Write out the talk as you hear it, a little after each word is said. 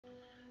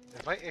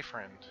Invite a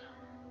friend.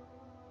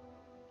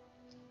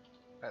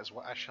 That is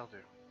what I shall do.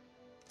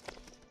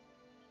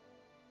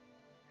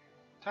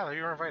 Tyler,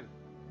 you were invited.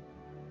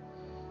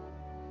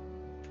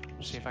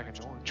 See if I can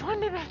join. Join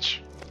me, bitch!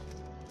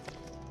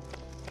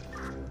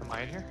 Am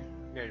I in here?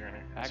 Yeah, you're in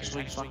here.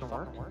 Actually fucking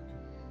work?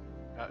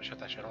 Shut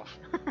that shit off.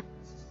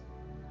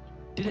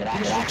 Did it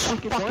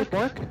actually fucking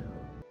work?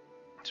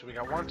 So we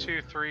got 1,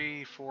 2,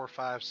 3, 4,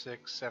 5,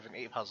 6, 7,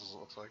 8 puzzles, it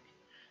looks like.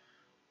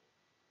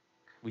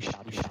 We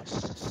shot.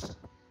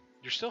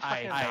 You're still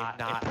fucking... I'm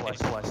not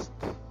impressed.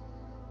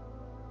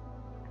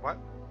 What?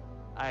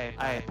 I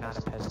am not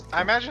a peasant.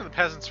 I imagine the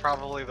peasant's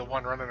probably the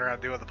one running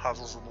around doing the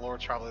puzzles, and the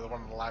lord's probably the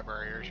one in the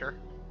library, are you sure?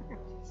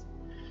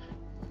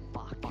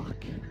 Fuck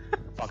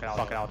it,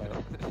 I'll do it.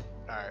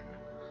 Alright.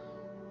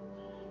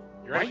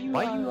 You ready? Your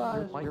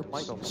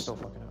mic is still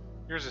fucking up.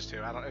 Yours is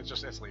too. I don't.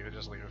 Just leave it.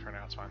 Just leave it for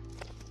now. It's fine.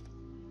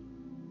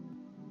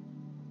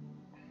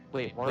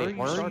 Wait, where are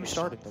you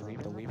starting? The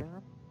living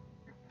room?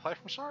 Play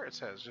from start. It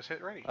says. Just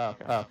hit ready. Oh,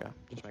 okay.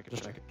 Just make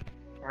it.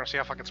 We're gonna see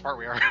how fucking smart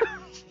we are.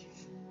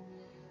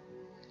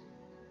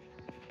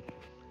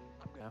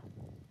 Okay.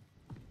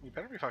 You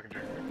better be fucking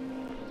joking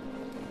me.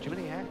 Too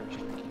many hackers.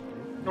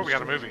 No, we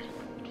got a movie.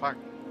 Fuck.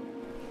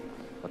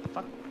 What the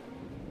fuck?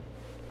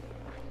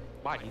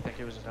 Why? Do you think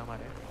it was a dumb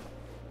idea?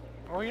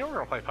 Well, you know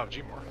we're gonna play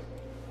PUBG more.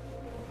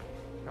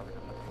 No, we're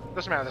not.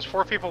 Doesn't matter. There's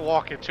 4 people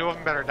walking. 2 of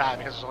them better die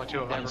because there's only 2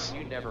 of us.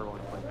 You never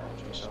want to play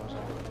PUBG, so is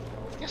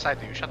that... Yes, I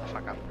do. Shut the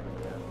fuck up.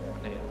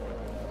 Yeah.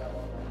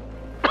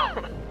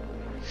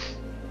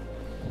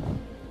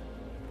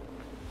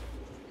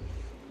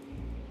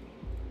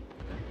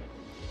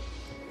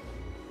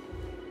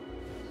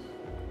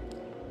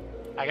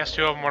 I guess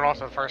 2 of them went off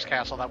to the first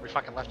castle that we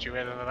fucking left you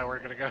in, and then they were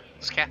gonna go to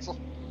this castle.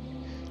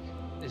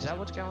 Is that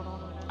what's going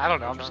on right now? I don't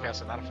know. I'm just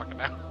guessing. I don't fucking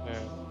know. Yeah.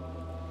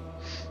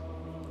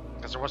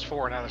 Because there was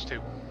 4, now there's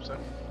 2. So.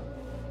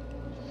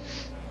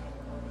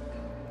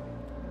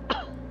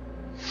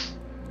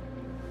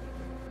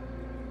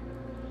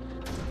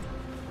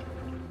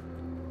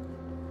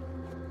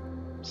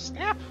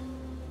 Snap.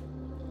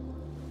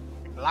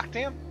 Locked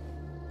in.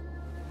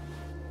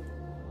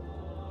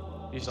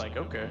 He's like,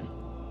 okay,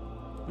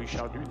 we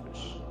shall do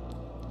this.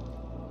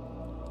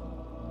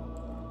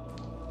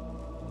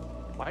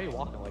 Why are you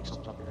walking like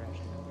something's up your ass?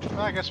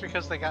 Well, I guess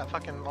because they got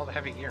fucking all the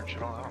heavy gear and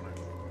shit on. I don't know.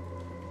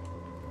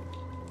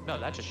 No,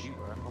 that's just you,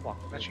 bro. I'm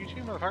walking. That's you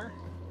too, motherfucker.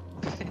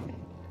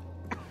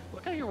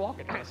 Look how you're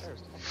walking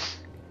downstairs.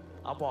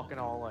 I'm walking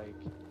all like.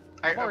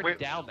 I'm I'm already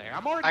down there.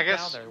 I'm already I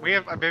guess down there. we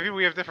have maybe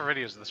we have different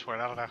videos at this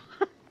point. I don't know.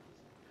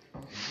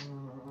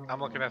 I'm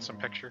looking at some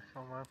picture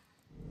online.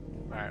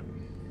 All right,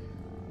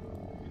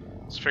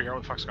 let's figure out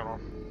what the fuck's going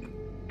on.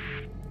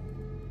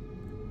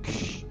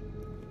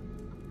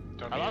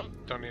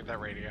 Don't need that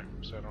radio,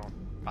 so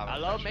don't bother.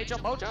 Hello, Major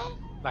Mojo?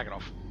 Knock it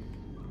off.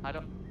 I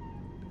don't.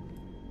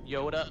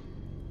 Yo, what up?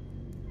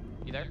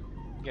 You there?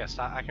 Yes,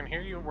 I can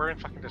hear you. We're in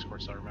fucking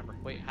Discord, so remember.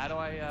 Wait, how do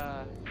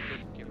I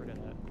get rid of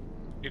that?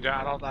 You don't.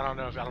 I don't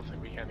know if I don't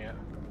think we can yet.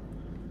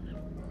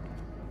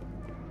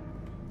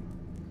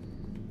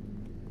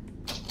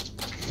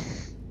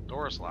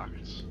 Door's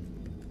locked.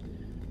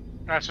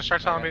 Alright, so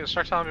start telling me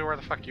where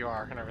the fuck you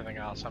are and everything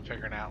else. I'm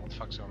figuring out what the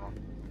fuck's going on.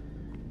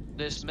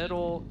 This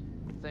middle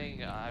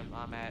thing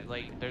I'm at,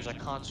 like, there's a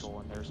console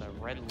and there's a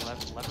red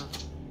lever,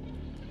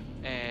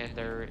 and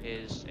there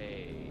is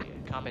a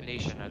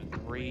combination, a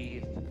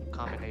three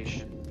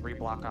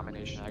block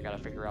combination. I gotta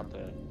figure out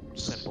the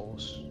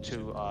symbols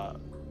to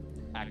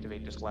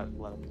activate this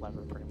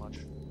lever pretty much.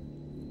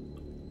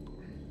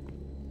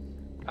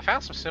 I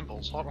found some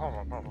symbols. Hold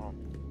on.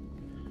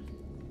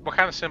 What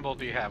kind of symbol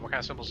do you have? What kind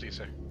of symbols do you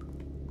see?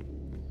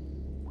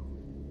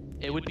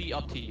 It would be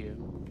up to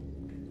you,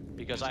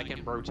 because I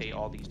can rotate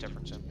all these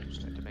different symbols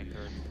to make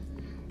their...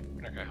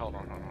 Okay, hold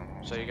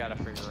on. So you gotta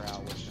figure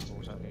out which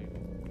symbols I need.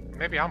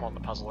 Maybe I'm on the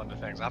puzzle end of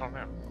things. I don't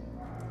know.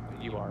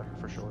 You are,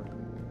 for sure.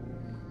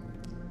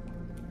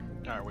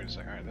 Alright, wait a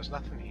second. Alright, there's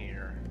nothing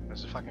here.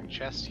 There's a fucking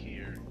chest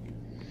here.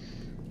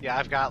 Yeah,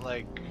 I've got,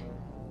 like,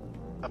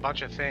 a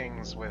bunch of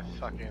things with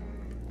fucking...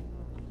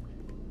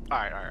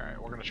 Alright.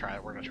 We're gonna try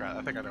it.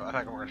 I think we're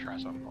gonna try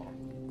something. Hold on.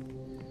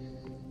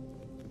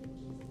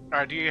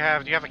 Alright, do you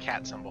have a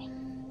cat symbol?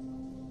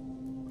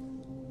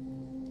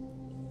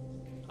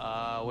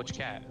 Which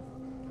cat?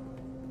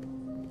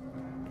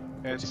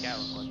 It's What's a cat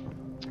look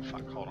like?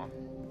 Fuck, hold on.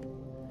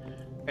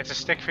 It's a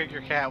stick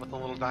figure cat with a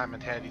little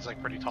diamond head. He's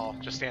like pretty tall,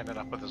 just standing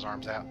up with his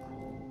arms out.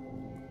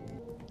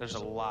 There's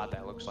a lot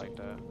that looks like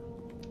that.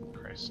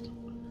 Christ.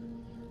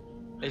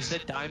 Is the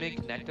diamond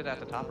connected at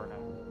the top or no?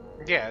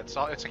 Yeah, it's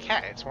a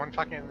cat. It's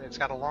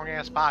got a long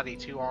ass body,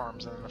 2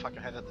 arms, and then the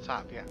fucking head at the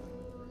top, yeah.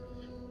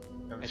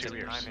 And the It's 2 a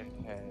ears.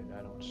 diamond head,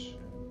 I don't see.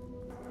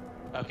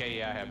 Okay,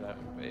 yeah, I have that.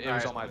 It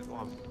was on my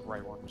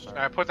right one, sorry.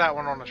 Alright, put that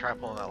one on and try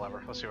pulling that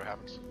lever. Let's see what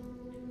happens.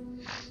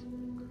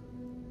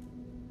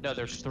 No,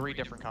 there's 3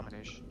 different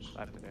combinations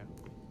I have to do.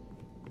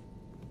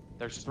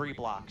 There's 3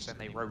 blocks and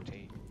they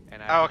rotate.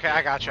 And Oh, okay,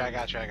 I got you.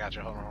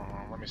 Hold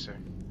on. Let me see.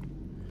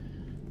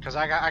 Because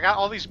I got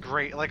all these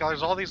great, like,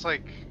 there's all these,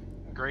 like,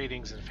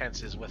 gratings and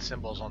fences with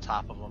symbols on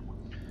top of them.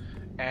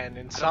 And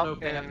in I don't know some, if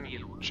they have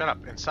either one. shut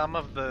up. In some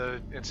of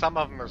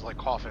them there's like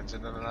coffins,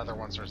 and then in other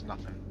ones there's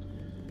nothing.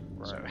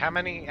 Right. So how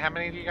many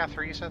do you got?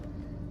 3, you said?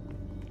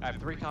 I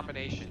have 3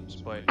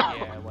 combinations, but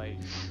yeah, like.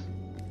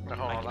 No,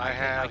 hold on. I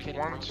have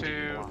 1,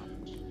 2,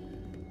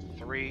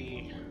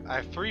 3. I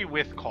have 3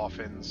 with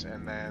coffins,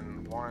 and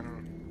then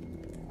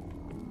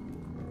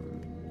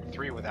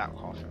 3 without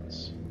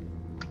coffins.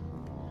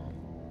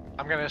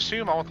 I'm gonna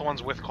assume I want the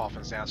ones with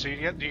coffins down. So do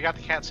you got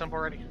the cat symbol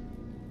already?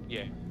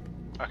 Yeah.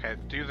 Okay.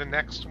 Do the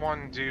next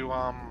one.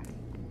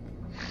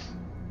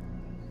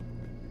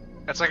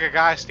 It's like a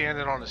guy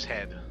standing on his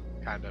head,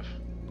 kind of.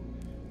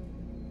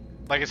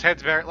 Like his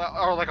head's very,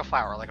 or like a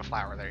flower.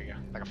 There you go.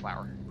 Like a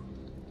flower.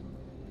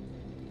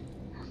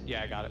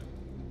 Yeah, I got it.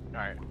 All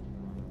right.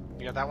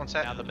 You got that one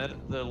set? Now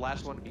the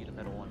last one be the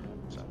middle one.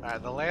 So. All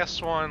right. The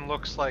last one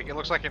looks like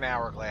an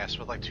hourglass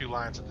with like 2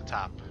 lines at the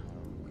top.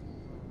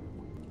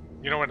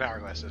 You know what an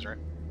hourglass is, right?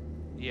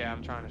 Yeah,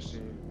 I'm trying to see.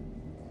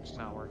 It's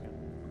not working.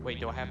 Wait,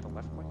 do I have the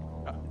left click?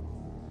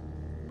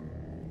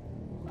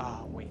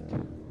 Oh, wait.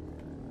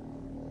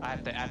 I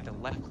have to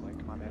left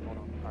click. My bad. Hold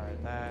on. All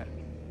right, that.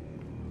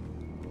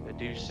 The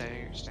dude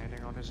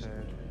standing on his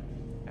head,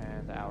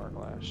 and the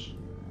hourglass.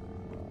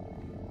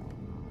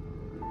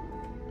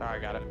 All right,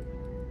 got it.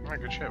 All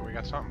right, good shit. We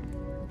got something.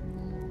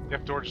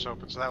 Yep, door just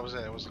opened, so that was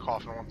it. It was the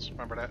coffin ones.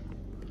 Remember that?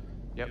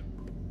 Yep.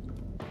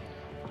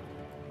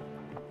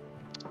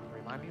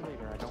 Remind me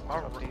later. I don't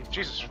Oh, want to update.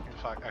 Jesus,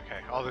 fuck. Okay,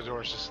 all the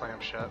doors just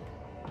slammed shut.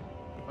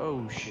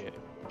 Oh shit.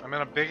 I'm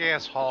in a big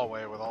ass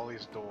hallway with all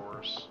these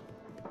doors.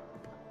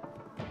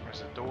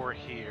 There's a door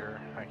here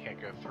I can't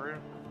go through.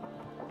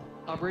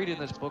 I'm reading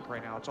this book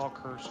right now. It's all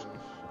cursive.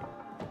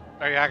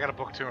 Oh yeah, I got a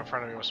book too in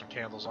front of me with some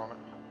candles on it.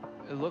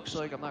 It looks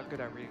like I'm not good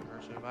at reading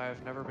cursive. I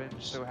have never been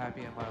so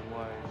happy in my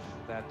life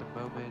that the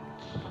moment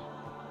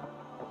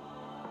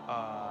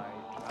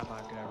I'm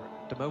not good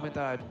at the moment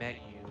that I met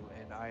you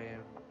and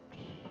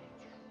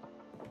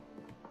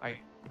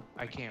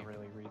I can't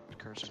really read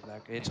cursive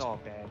that good. It's all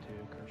bad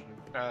too, cursive.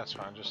 No, that's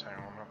fine. Just hang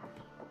on.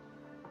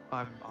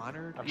 I'm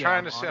honored. I'm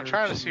trying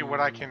to see what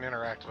I can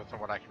interact with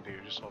and what I can do.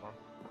 Just hold on.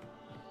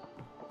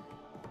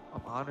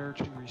 I'm honored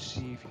to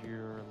receive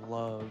your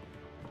love.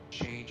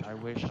 Change. I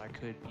wish I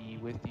could be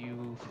with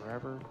you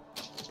forever,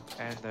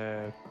 and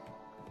the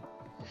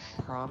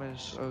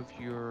promise of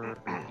your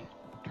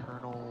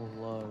eternal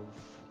love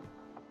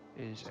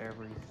is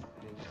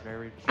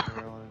very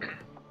thrilling.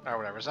 Alright,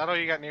 whatever. Is that all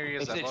you got near you?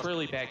 Is that It's book?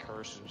 really bad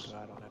cursive, so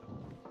I don't know.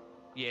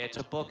 Yeah, it's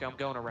a book. I'm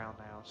going around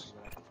now, see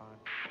what I can find.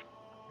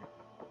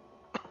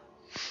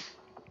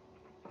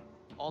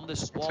 On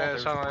this wall, It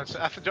says, hold on,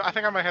 I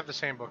think I might have the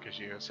same book as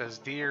you. It says,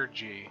 "Dear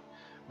G,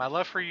 my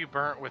love for you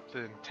burnt with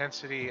the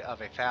intensity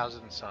of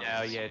 1,000 suns.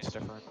 Yeah, yeah, it's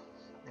different.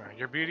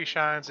 Your beauty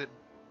shines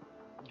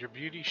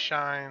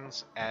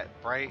as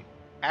bright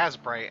as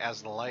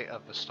the light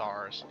of the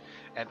stars,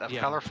 and as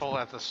colorful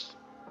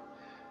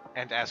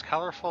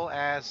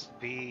as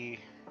the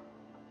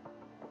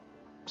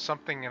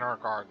something in our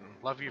garden.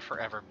 Love you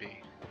forever,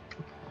 B."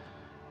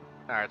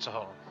 All right, so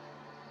hold on.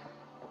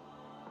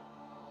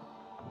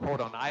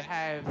 Hold on, I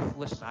have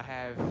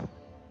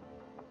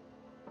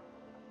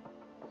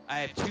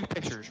 2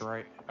 pictures,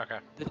 right? Okay.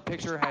 This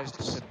picture has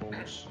the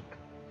symbols,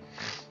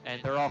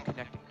 and they're all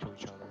connecting to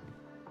each other.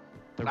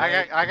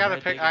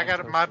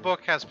 My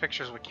book has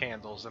pictures with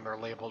candles, and they're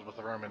labeled with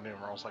the Roman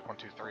numerals, like 1,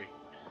 2, 3,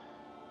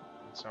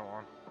 and so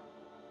on.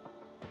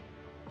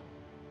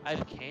 I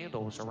have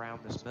candles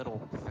around this middle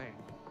thing.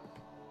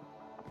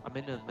 I'm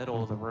in the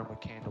middle of the room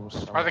with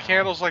candles. Are the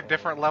candles like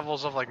different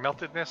levels of like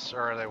meltedness,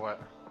 or are they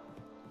what?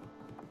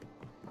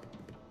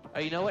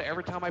 You know what?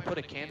 Every time I put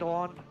a candle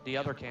on, the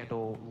other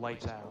candle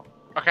lights out.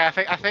 Okay,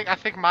 I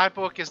think my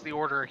book is the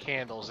order of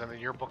candles, and then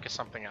your book is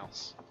something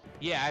else.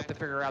 Yeah, I have to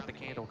figure out the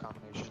candle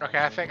combination. Okay,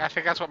 I think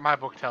that's what my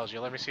book tells you.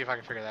 Let me see if I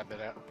can figure that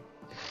bit out.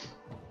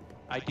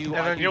 I do.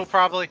 And then you'll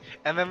probably,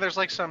 and then there's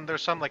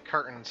some like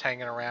curtains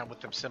hanging around with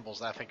them symbols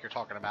that I think you're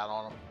talking about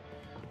on them.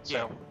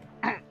 So,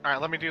 yeah. All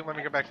right, let me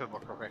go back to the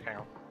book real quick. Hang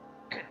on.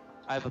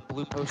 I have a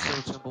blue poster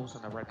with symbols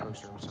and a red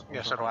poster with symbols.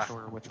 Yeah, so do I.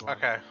 Sure which one.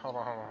 Okay, hold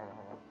on.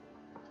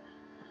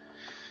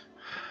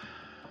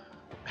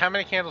 How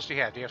many candles do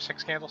you have? Do you have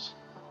 6 candles?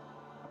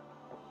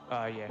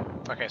 Yeah.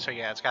 Okay, so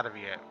yeah, it's got to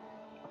be it.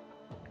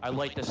 I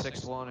light the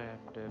 6th one,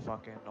 and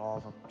fucking all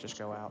of them just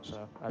go out.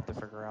 So I have to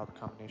figure out the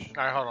combination.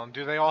 All right, hold on.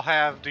 Do they all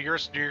have? Do your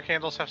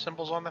candles have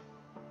symbols on them?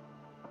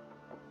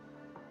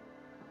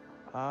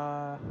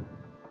 No.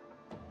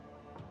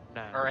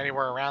 Or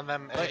anywhere around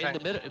them? In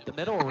the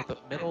middle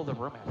of the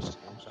room has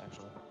symbols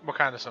actually. What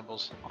kind of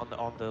symbols? On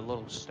the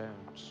little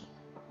stones.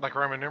 Like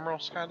Roman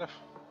numerals, kind of?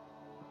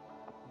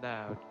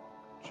 No,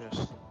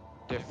 just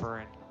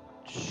different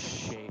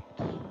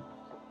shaped.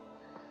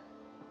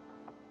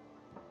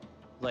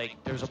 Like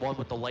there's a one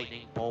with the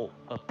lightning bolt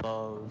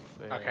above.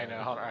 Okay,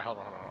 now hold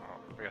on.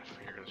 We gotta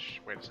figure this.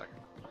 Wait a second.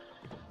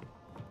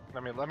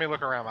 Let me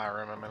look around my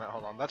room a minute.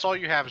 Hold on. That's all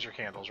you have is your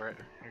candles, right?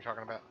 You're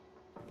talking about?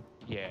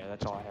 Yeah,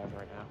 that's all I have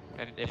right now.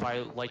 And if I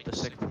light the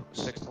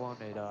sixth one,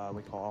 it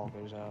we call all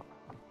goes out.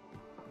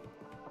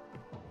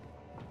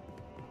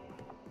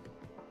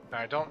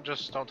 Alright, don't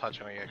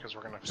touch any yet, because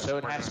we're gonna. So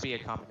it has to be a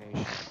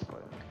combination.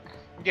 But...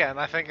 Yeah, and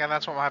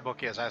that's what my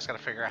book is. I just gotta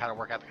figure out how to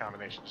work out the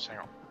combination. Just hang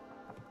on.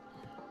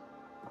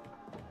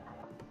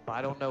 But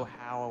I don't know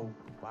how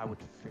I would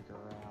figure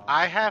out.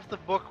 I have the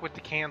book with the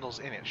candles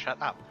in it.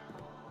 Shut up.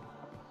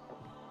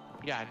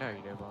 Yeah, I know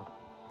you do, but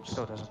it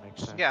still doesn't make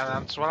sense. Yeah,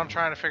 that's what I'm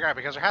trying to figure out,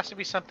 because there has to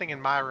be something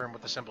in my room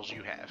with the symbols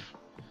you have.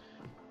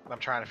 I'm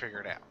trying to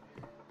figure it out.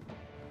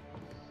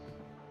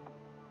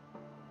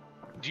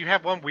 Do you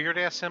have one weird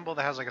ass symbol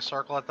that has like a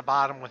circle at the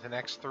bottom with an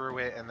X through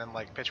it and then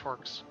like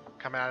pitchforks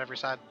coming out every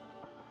side?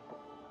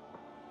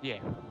 Yeah.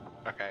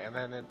 Okay, and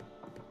then it...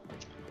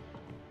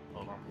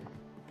 Hold on.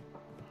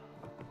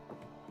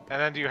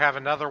 And then do you have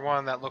another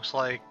one that looks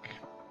like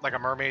a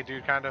mermaid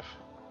dude, kind of?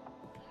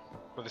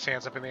 With his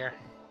hands up in the air?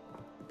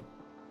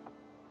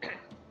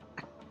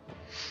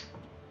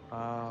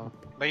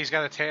 Like he's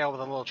got a tail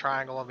with a little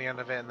triangle on the end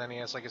of it, and then he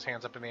has like his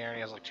hands up in the air and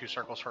he has like 2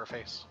 circles for a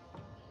face.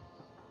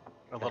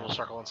 A little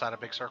circle inside a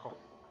big circle.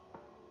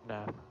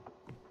 No.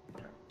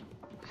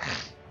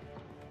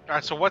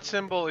 Alright, so what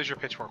symbol is your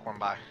pitchfork one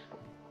by?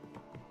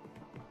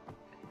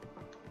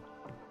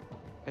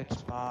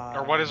 It's by...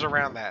 Or what is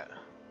around that?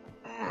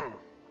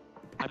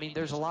 I mean,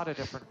 there's a lot of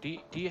different... Do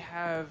you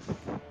have...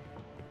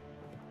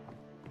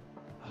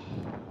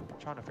 I'm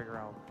trying to figure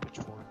out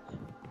pitchfork.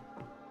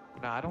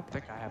 No, I don't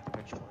think I have the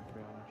pitchfork, to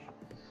be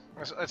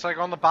honest. It's like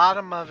on the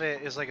bottom of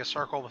it is like a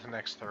circle with an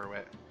X through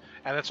it.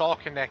 And it's all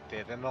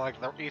connected, and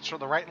like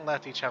the right and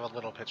left each have a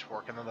little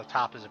pitchfork, and then the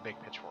top is a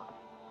big pitchfork.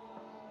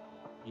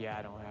 Yeah,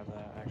 I don't have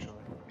that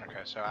actually. Okay,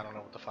 so I don't know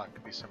what the fuck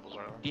these symbols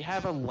are. Do you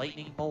have a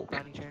lightning bolt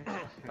by any chance?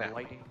 No. A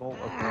lightning bolt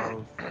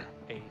above a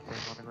thing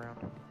on the ground?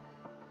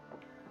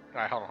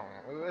 Alright, hold on.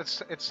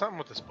 It's something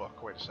with this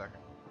book. Wait a second.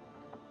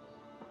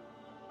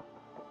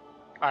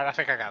 Alright, I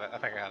think I got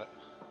it.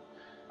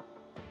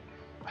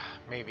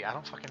 Maybe. I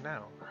don't fucking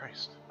know.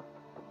 Christ.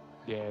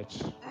 Yeah,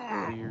 it's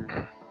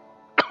weird.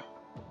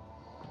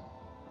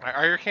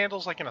 Are your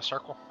candles like in a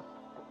circle?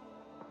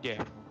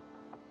 Yeah.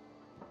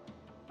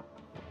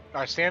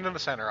 Alright, stand in the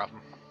center of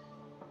them.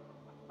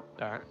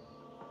 Alright.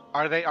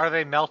 Are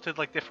they melted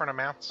like different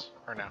amounts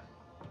or no?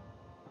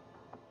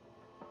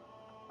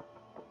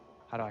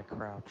 How do I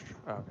crouch?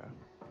 Oh, okay.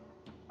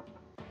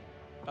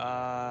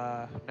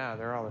 No,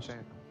 they're all the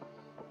same.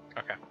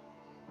 Okay.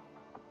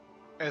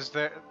 Is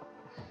there...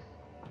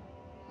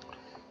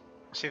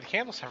 See, the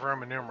candles have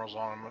Roman numerals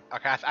on them.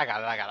 Okay, I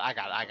got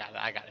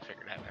it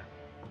figured out now.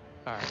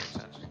 Alright, makes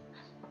sense.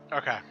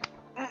 Okay.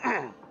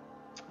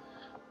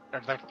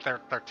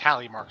 they're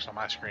tally marks on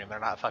my screen. They're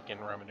not fucking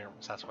Roman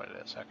numerals. That's what it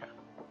is. Okay.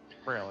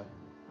 Really?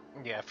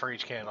 Yeah, for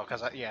each candle,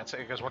 because yeah,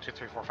 it goes 1, 2,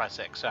 3, 4, 5,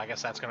 6. So I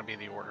guess that's gonna be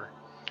the order.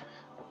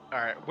 All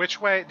right. Which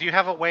way? Do you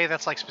have a way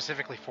that's like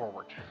specifically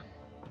forward?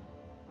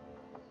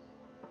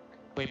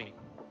 What do you mean?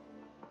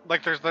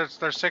 Like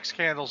there's 6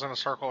 candles in a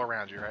circle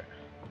around you, right?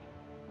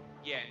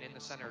 Yeah, and in the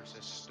center is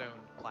this stone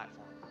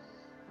platform.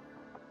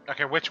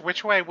 Okay.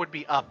 Which way would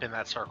be up in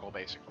that circle,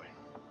 basically?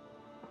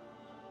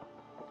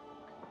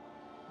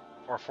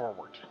 Or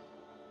forward?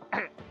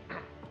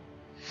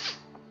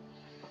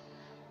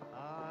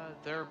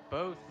 They're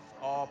both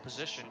all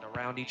positioned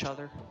around each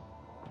other,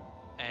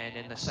 and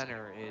in the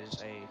center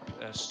is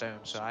a stone.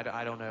 So I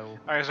don't know.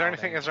 All right, is there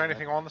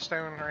anything on the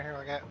stone or anything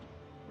like that?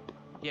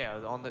 Yeah,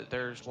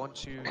 there's 1,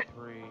 2,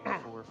 3,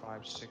 4,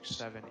 5, 6,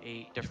 7,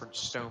 8 different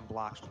stone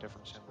blocks with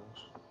different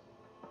symbols.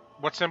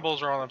 What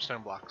symbols are on them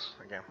stone blocks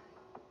again?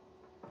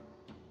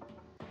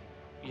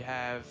 You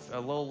have a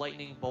little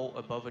lightning bolt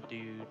above a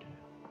dude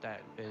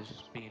that is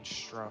being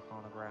struck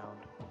on the ground.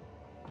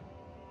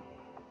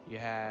 You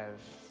have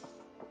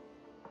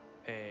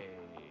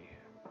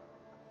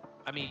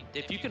I mean,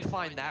 if you can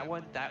find that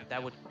one,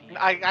 that would be...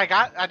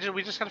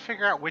 we just gotta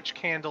figure out which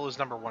candle is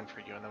number 1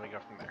 for you, and then we go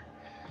from there.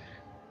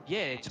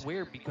 Yeah, it's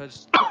weird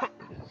because...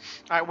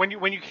 Alright,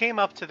 when you came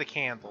up to the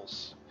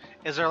candles,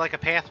 is there like a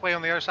pathway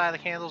on the other side of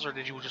the candles, or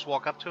did you just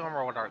walk up to them,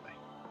 or what are they?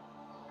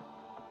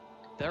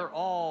 They're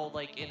all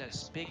like in a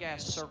big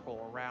ass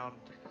circle around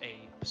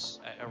a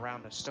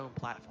stone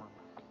platform.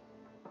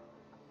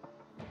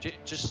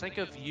 Just think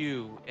of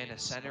you in a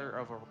center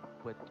of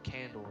with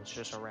candles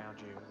just around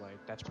you.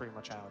 Like that's pretty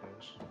much how it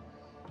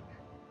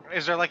is.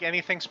 Is there like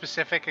anything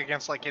specific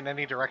against like in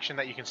any direction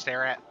that you can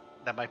stare at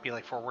that might be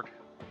like forward?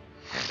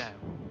 No,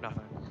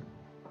 nothing.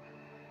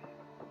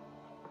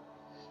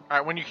 All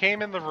right, when you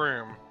came in the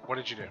room, what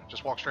did you do?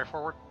 Just walk straight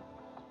forward?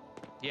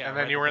 Yeah. And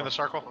then you were in the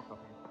circle?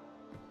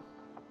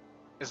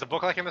 Is the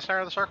book like in the center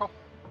of the circle?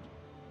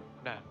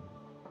 No.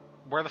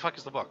 Where the fuck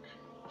is the book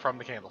from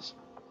the candles?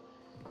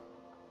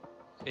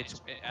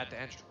 It's at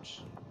the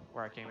entrance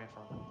where I came in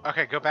from.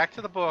 Okay, go back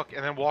to the book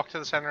and then walk to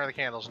the center of the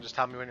candles and just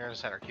tell me when you're in the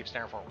center. Keep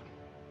staring forward.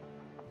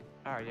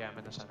 Alright, yeah, I'm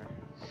in the center.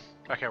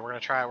 Okay, we're gonna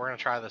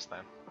try this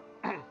then.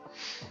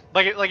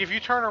 like if you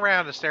turn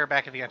around to stare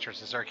back at the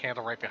entrance, is there a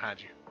candle right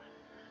behind you?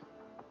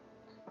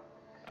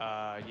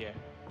 Yeah.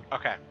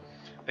 Okay.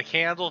 The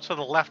candle to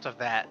the left of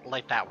that,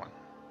 light that one.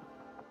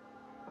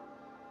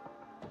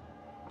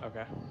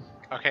 Okay.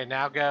 Okay,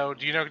 now go.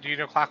 Do you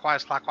know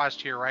clockwise? Clockwise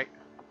to your right.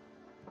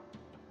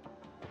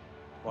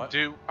 What?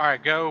 All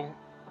right. Go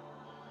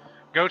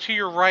to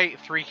your right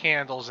 3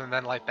 candles and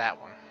then light that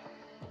one.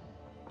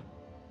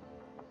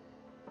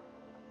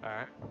 All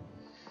right.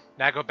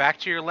 Now go back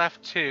to your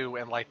left 2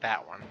 and light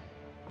that one.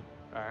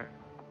 All right.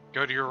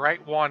 Go to your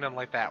right 1 and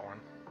light that one.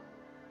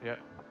 Yep.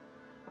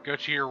 Go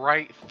to your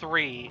right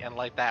 3 and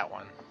light that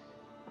one.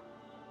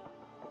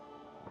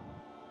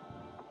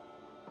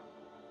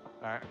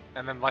 All right.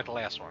 And then light the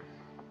last one.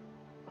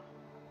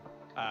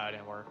 It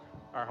didn't work.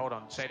 All right, hold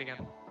on. Say it again.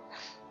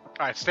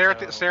 All right, stare at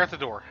the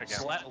door again.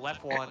 So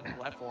left 1,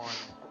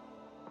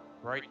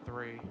 right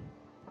 3,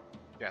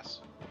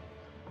 Yes.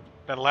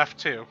 Then left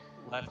 2.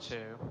 left 2,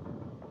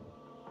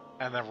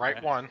 And then right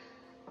Okay. 1.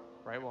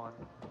 right 1,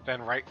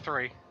 Then right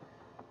 3.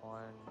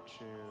 1,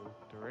 2,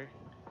 3.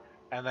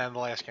 And then the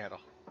last candle.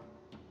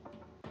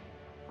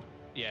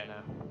 Yeah,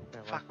 no.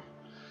 Didn't Fuck. work.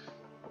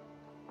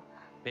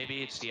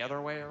 Maybe it's the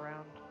other way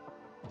around.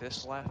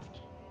 This left,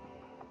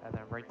 and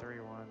then right 3,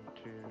 1,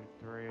 2,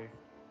 3,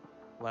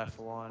 left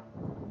 1.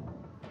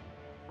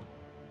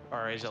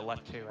 Or is it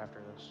left 2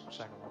 after this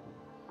second one?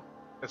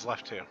 It's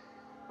left 2.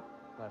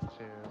 Left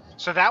 2.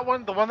 So that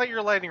one, the one that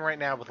you're lighting right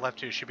now with left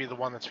 2, should be the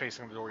one that's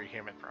facing the door you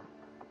came in from.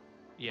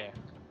 Yeah.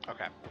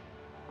 Okay.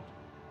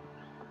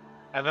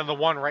 And then the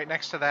one right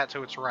next to that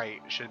to its right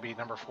should be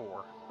number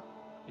 4.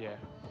 Yeah.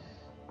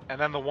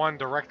 And then the one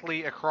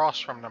directly across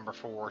from number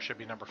 4 should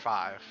be number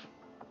 5.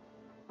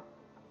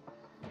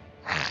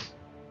 2,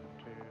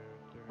 3.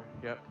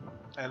 Yep.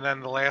 And then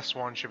the last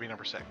one should be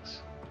number 6.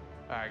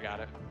 Alright, got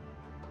it.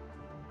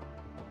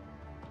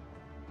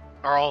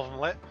 Are all of them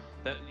lit?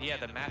 Yeah,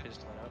 the map is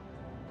lit up.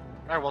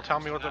 Alright, well tell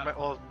me what the...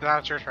 Well, now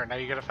it's your turn. Now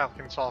you get a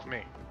Falcon solve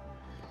me.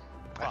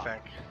 I Fuck.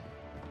 think.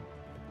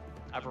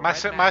 I have a My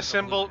red map my and a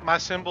symbol blue- my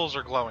symbols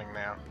are glowing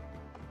now.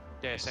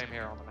 Yeah, same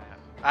here on the map.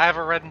 I have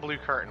a red and blue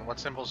curtain. What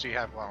symbols do you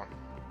have glowing?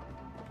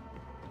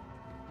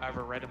 I have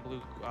a red and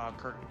blue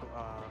curtain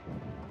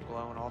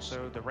glowing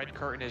also. The red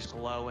curtain is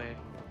glowing.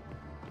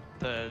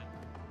 The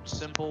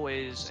symbol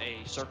is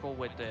a circle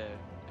with the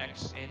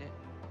X in it.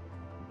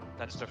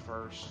 That's the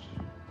first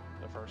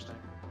thing.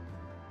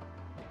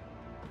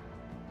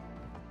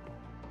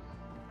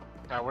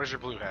 Alright, what does your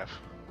blue have?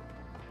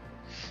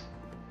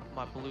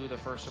 My blue, the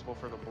first symbol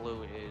for the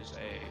blue is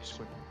a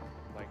squid,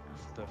 like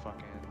the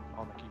fucking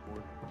on the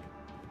keyboard.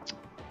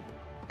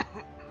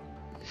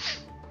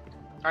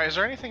 Alright, is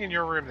there anything in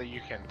your room that you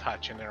can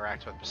touch and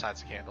interact with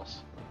besides the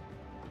candles?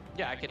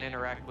 Yeah, I can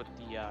interact with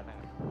the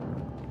map.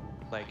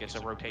 Like it's a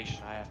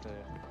rotation.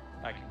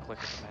 I can click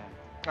at the map.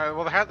 Alright,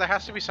 well there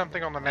has to be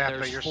something on the map that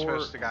there's you're 4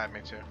 supposed to guide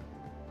me to.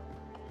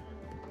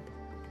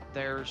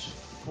 There's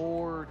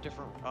 4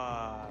 different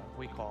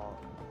we call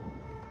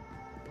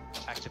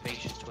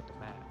activations with the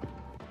map.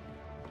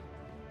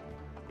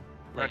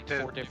 Like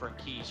Right, 4 different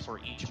keys for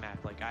each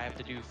map. Like I have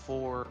to do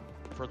 4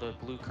 for the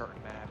blue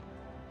curtain map,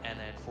 and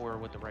then 4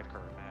 with the red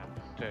curtain map.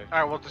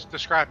 Alright, well just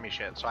describe me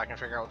shit so I can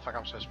figure out what the fuck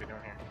I'm supposed to be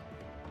doing here.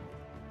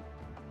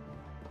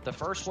 The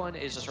first one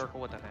is a circle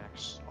with an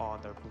X on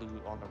the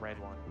red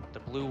one. The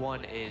blue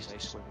one is a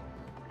squiggle.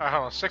 Alright,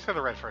 hold on, stick to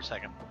the red for a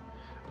second.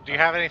 Do you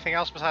have anything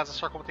else besides the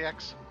circle with the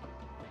X?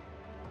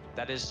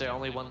 That is the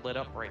only one lit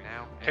up right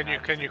now.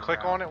 Can you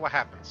click on it? What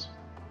happens?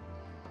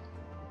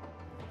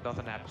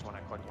 Nothing happens when I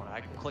click on it.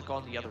 I can click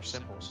on the other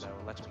symbols though.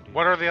 It lets me do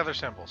What that. are the other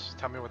symbols?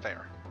 Tell me what they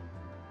are.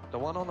 The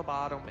one on the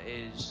bottom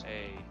is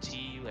a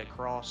T, a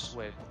cross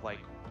with like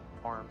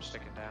arms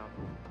sticking down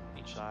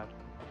each side.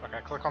 Okay,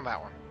 click on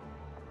that one.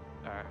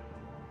 Alright.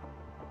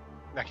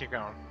 Now keep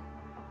going.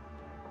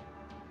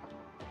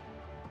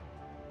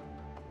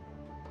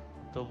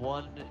 The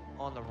one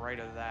on the right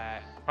of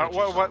that. What which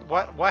is on the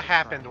bottom what right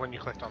happened front, when you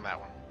clicked on that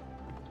one?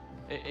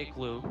 It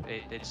glue.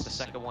 It's the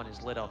second one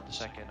is lit up. The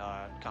second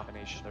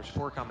combination. There's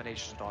 4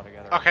 combinations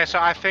altogether. Okay, so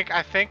I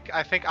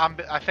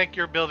think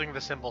you're building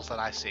the symbols that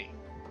I see.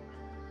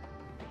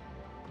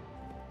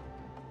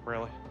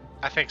 Really?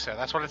 I think so.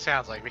 That's what it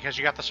sounds like because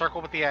you got the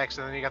circle with the X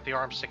and then you got the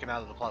arm sticking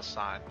out of the plus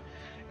sign.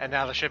 And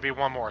now there should be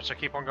one more. So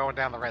keep on going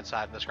down the red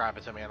side and describe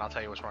it to me and I'll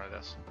tell you which one it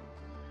is.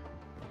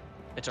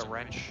 It's a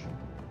wrench.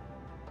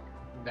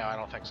 No, I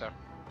don't think so.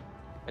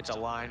 It's a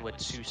line with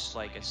 2,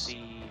 like a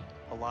C,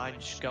 a line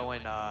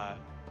going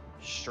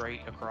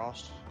straight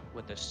across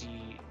with the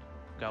C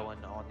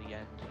going on the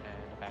end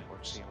and a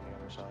backward C on the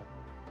other side.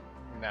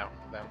 No,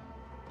 then.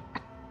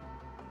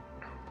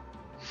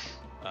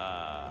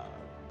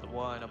 The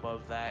one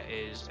above that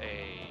is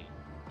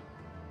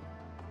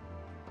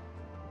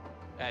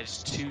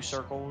has 2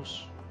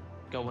 circles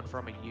going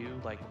from a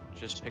U, like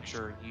just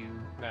picture a U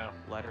No.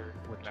 letter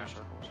with 2 No.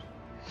 circles.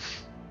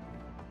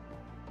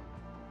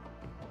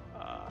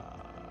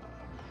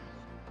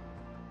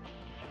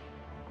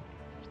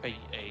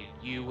 A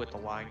U with the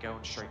line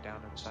going straight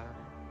down in the center.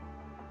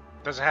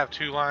 Does it have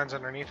 2 lines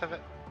underneath of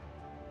it?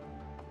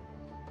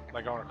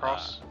 Like going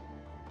across?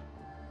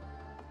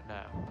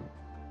 No.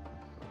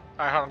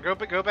 Alright, hold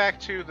on. Go back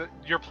to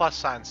your plus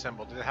sign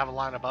symbol. Did it have a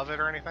line above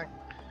it or anything?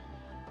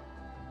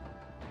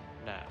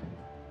 No.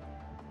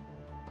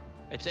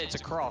 It's a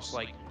cross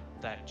like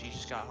that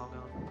Jesus got hung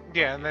on.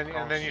 Yeah, Like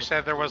and then you with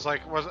said there was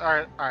like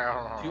alright,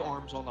 hold on. two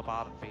arms on the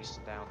bottom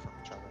facing down from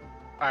each other.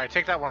 Alright,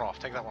 take that one off.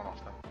 Take that one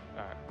off then.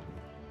 Alright.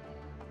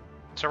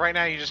 So right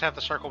now you just have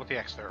the circle with the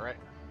X through it, right?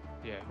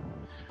 Yeah.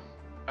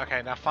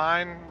 Okay, now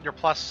find your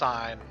plus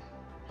sign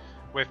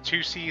with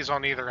 2 C's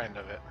on either end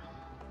of it.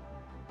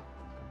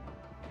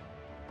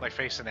 Like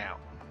facing out.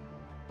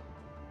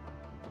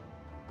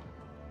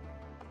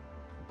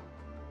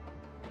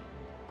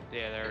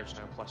 Yeah, there's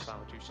no plus sign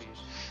with 2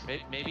 C's.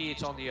 Maybe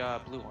it's on the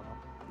blue one.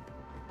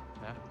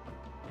 Huh? No?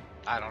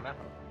 I don't know.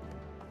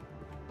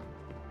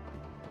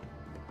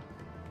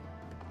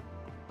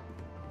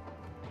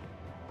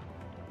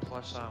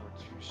 Plus sign with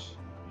 2 C's.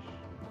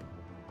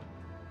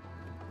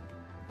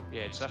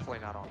 Yeah, it's definitely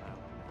not on that one.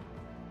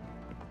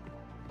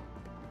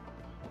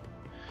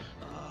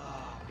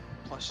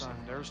 Plus sign.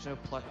 There's no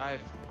plus. I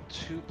have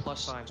 2 plus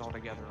signs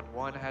altogether.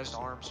 One has the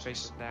arms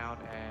facing down,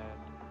 and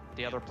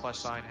the other plus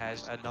sign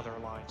has another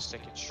line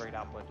sticking straight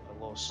out, but a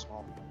little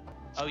small.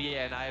 Oh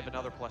yeah, and I have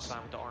another plus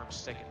sign with the arms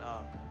sticking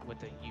up with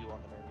the U on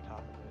the very top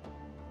of it.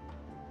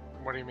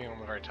 What do you mean on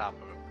the very top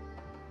of it?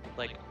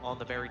 Like on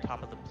the very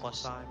top of the plus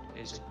sign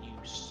is a U,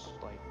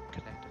 like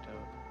connected to it.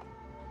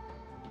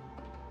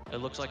 It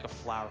looks like a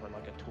flower,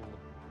 like a tulip,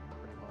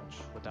 pretty much.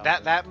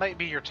 Without That might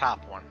be your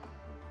top one.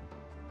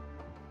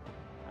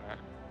 Alright.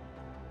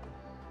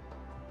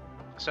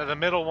 So the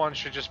middle one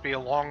should just be a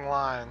long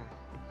line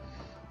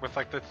with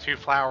like the 2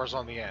 flowers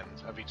on the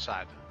end of each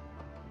side.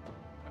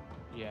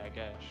 Yeah, I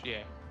guess.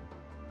 Yeah.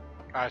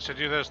 Alright, so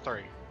do those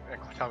 3.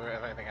 And tell me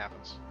if anything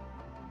happens.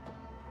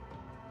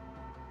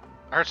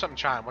 I heard something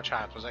chime. What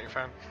chimes? Was that your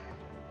phone?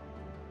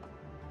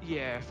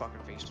 Yeah,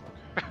 fucking Facebook.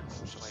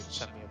 Somebody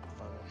sent me a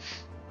photo.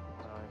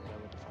 I don't even know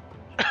what the fuck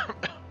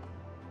it is.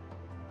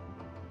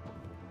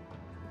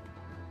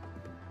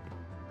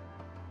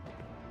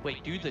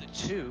 Wait, do the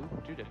 2?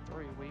 Do the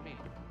 3? What do you mean?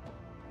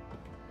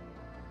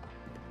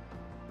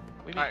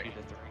 What do you mean do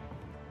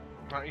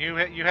the 3?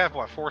 You have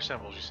what? 4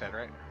 symbols you said,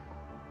 right?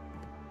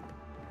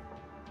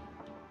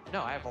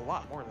 No, I have a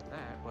lot more than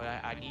that, but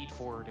I need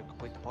 4 to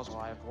complete the puzzle.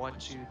 I have 1,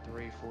 2,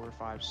 3, 4,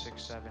 5,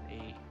 6, 7,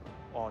 8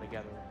 all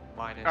together.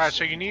 Minus. Alright,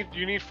 so you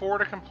need 4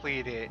 to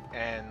complete it,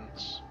 and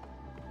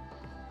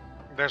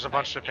there's a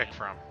bunch to pick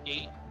from.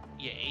 8.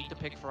 Yeah, 8 to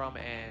pick from,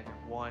 and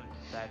 1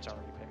 that's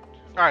already picked.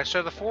 Alright,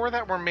 so the 4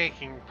 that we're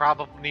making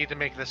probably need to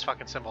make this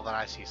fucking symbol that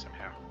I see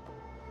somehow.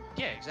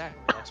 Yeah,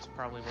 exactly. That's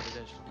probably what it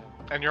is.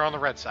 And you're on the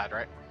red side,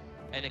 right?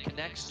 And it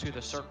connects to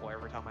the circle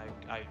every time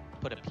I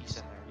put a piece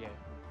in there. Yeah.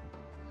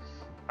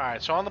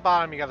 Alright, so on the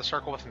bottom you got the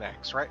circle with an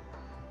X, right?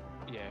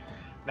 Yeah.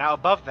 Now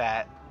above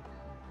that,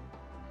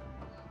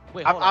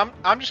 Wait, hold on.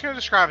 I'm just gonna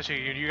describe it to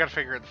you. You gotta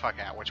figure it the fuck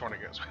out which one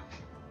it goes with.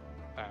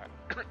 Alright.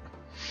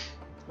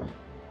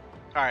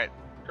 Alright.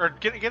 Or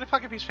get a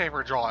fucking piece of paper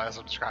and draw it as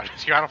I'm describing it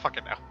to you. I don't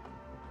fucking know.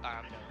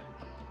 I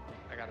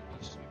got a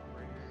piece of paper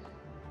right here.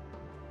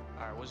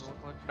 Alright, what does it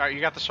look like? Alright, you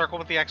got the circle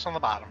with the X on the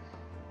bottom.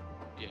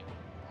 Yeah.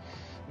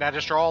 Now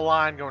just draw a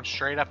line going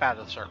straight up out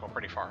of the circle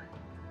pretty far.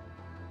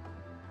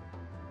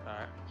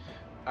 Alright.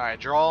 Alright,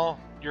 draw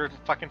your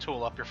fucking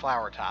tulip, your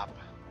flower top.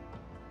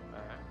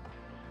 Alright.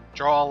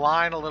 Draw a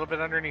line a little bit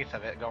underneath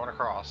of it going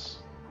across.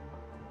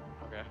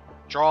 Okay.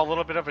 Draw a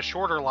little bit of a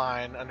shorter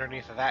line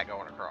underneath of that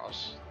going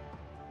across.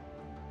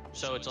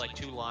 So it's like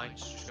 2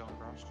 lines just going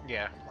across?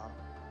 Yeah. Bottom.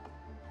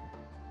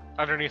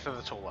 Underneath of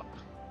the tulip.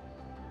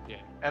 Yeah.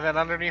 And then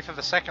underneath of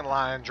the second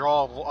line,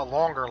 draw a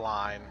longer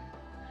line.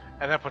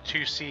 And then put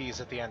 2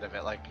 C's at the end of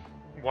it, like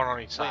 1 on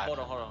each side. Wait,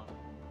 hold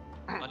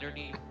on.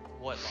 Underneath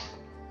what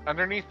line?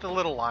 Underneath the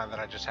little line that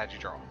I just had you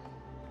draw.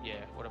 Yeah,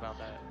 what about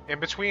that? In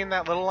between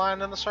that little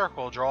line and the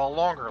circle, draw a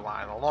longer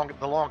line,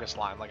 the longest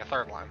line, like a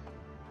 3rd line.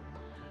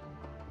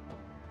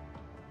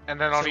 And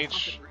then on So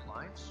each, 3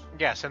 lines?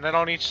 yes, and then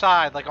on each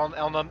side, like on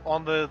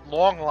the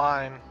long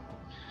line,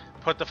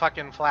 put the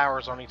fucking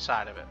flowers on each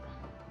side of it.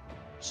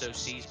 So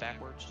C's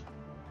backwards?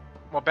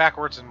 Well,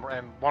 backwards and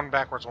 1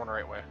 backwards, 1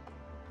 right way.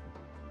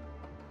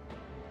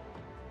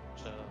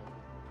 So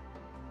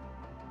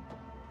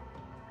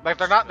Like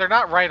they're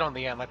not right on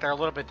the end, like they're a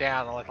little bit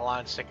down, and like the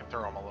line's sticking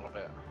through them a little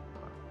bit.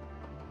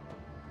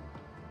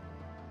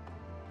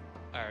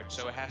 alright,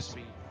 so it has to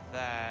be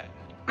that.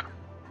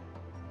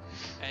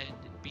 And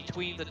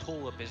between the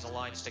tulip is a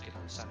line sticking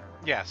in the center.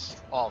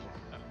 Yes, all of them.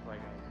 Like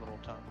a little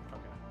tongue.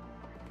 Okay.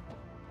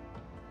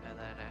 And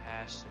then it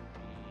has to be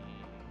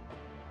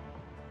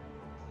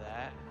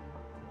that.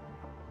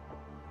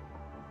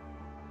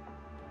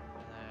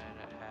 And then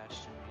it has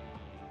to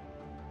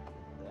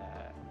be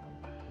that.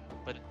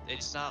 But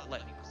it's not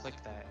letting me click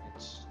that.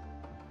 It's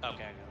okay. I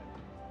got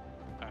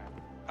it.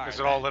 All right. Is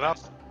it all lit up?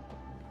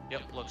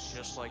 Yep. Looks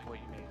just like what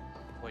you made.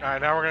 All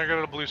right, now we're gonna go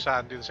to the blue side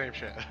and do the same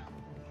shit.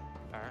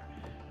 All right.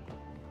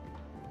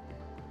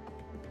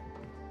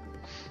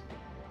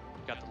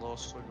 Got the little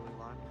squiggly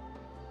line.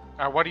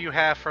 All right, what do you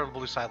have for the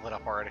blue side lit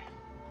up already?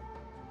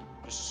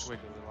 Just a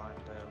squiggly line.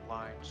 The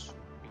lines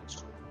being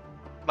school.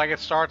 Like it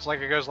starts, like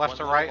it goes left One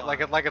to little right,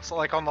 line. like it's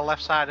like on the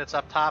left side it's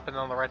up top, and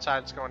on the right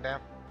side it's going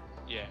down.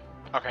 Yeah.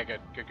 Okay, good.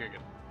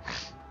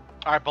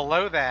 All right,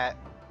 below that,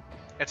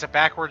 it's a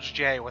backwards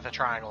J with a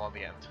triangle on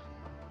the end.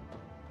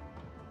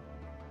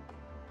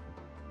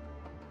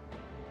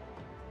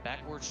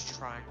 Backwards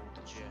triangle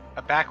to J.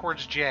 A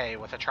backwards J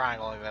with a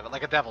triangle on the end,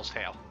 like a devil's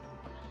tail.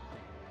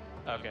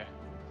 Okay.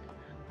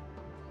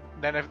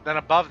 Then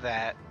above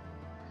that,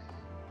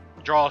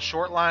 draw a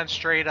short line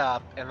straight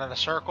up, and then a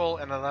circle,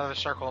 and another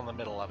circle in the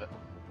middle of it.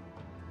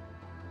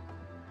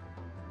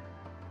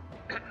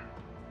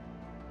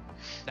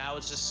 Now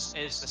is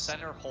the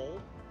center whole,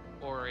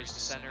 or is the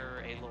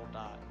center a little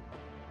dot?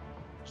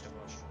 Just a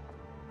question.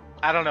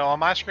 I don't know. On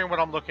my screen, what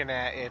I'm looking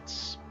at,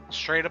 it's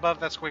straight above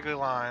that squiggly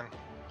line.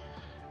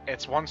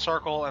 It's one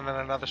circle and then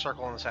another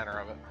circle in the center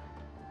of it,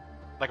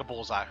 like a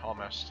bullseye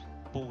almost.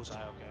 Bullseye.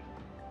 Okay.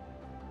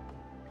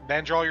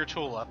 Then draw your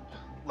tulip,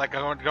 like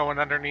going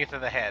underneath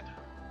of the head,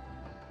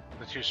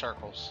 the two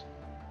circles,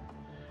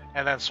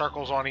 and then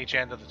circles on each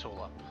end of the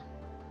tulip.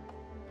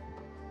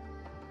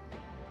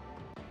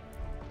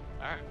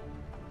 Alright.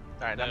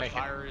 Alright, now The make it.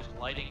 fire is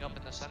lighting up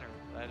in the center.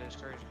 That is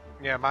crazy.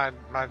 Yeah, my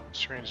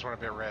screen just went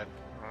a bit red.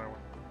 I don't know.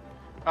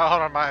 Oh,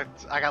 hold on,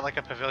 I got like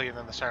a pavilion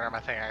in the center of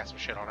my thing. I got some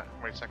shit on it.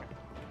 Wait a second.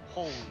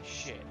 Holy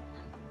shit.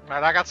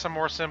 Alright, I got some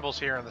more symbols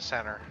here in the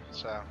center,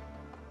 so.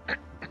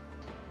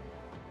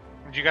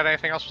 You got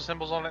anything else with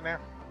symbols on it now?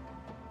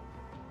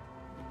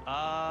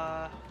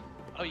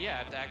 Oh yeah, I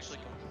have to actually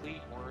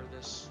complete more of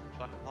this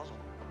fucking puzzle.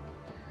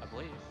 I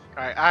believe.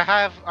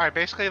 Alright,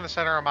 basically in the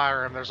center of my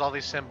room, there's all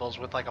these symbols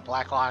with like a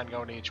black line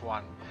going to each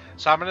one.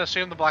 So I'm gonna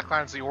assume the black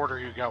line's the order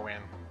you go in.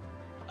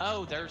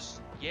 Oh,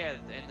 yeah,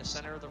 in the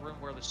center of the room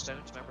where the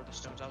stones, remember the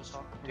stones I was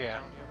talking Yeah.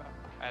 telling you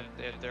about?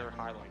 And they're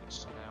highlighted,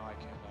 so now I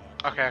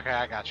can, Okay,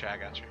 I got you. I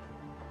guess.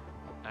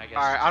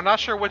 Alright, I'm not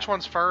sure which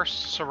one's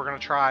first, so we're gonna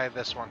try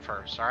this one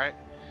first, alright?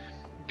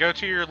 Go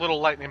to your little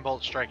lightning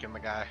bolt striking the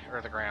guy,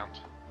 or the ground.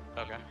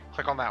 Okay.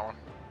 Click on that one.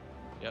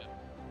 Yep.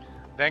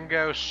 Then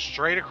go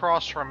straight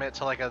across from it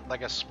to like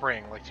a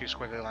spring, like two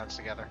squiggly lines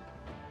together.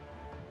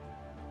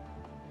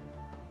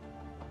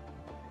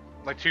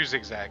 Like two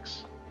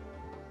zigzags.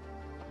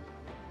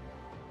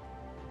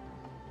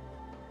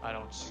 I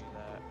don't see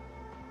that.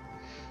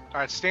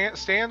 Alright,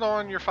 stand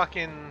on your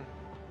fucking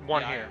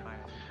one Yeah, here. I am.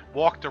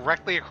 Walk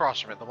directly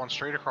across from it, the one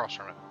straight across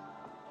from it.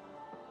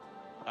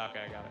 Okay,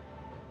 I got it.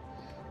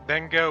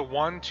 Then go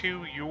one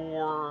to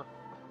your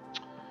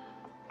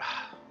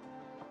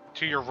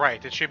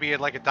right. It should be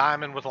like a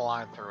diamond with a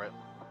line through it.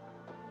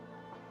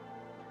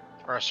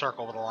 Or a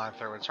circle with a line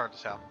through it, it's hard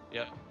to tell.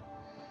 Yep.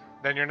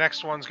 Then your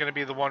next one's going to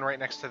be the one right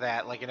next to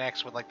that, like an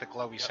X with like the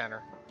glowy Yep.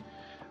 center.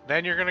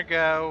 Then you're going to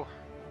go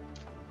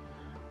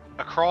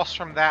across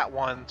from that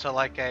one to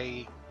like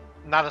a,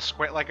 not a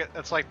square, like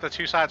it's like the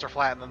two sides are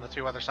flat and then the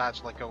two other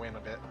sides like go in a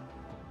bit.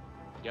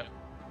 Yep.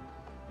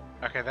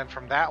 Okay, then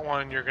from that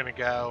one you're going to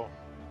go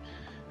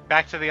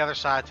back to the other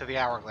side to the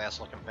hourglass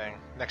looking thing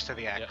next to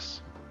the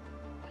X.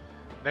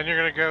 Then you're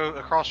going to go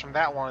across from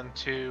that one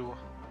to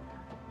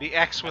the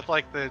X with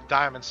like the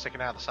diamond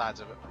sticking out the sides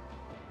of it.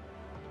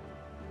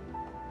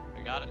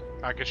 I got it.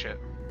 Alright, good shit.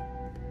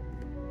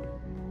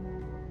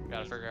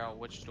 Gotta figure out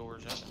which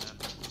door's open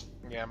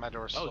now. Yeah, my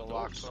door's Oh, still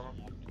locked. door's So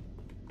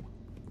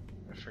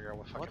I figure out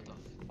what What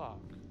fucking. the fuck?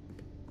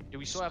 Do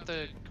we still have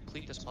to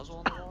complete this puzzle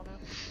on the wall now?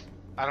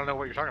 I don't know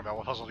what you're talking about.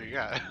 What puzzle do you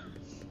got?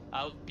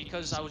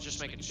 Because I was just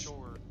making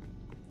sure.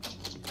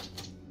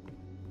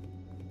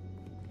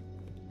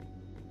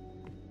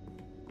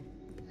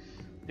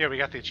 Yeah, we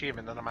got the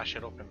achievement. None of my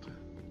shit opened.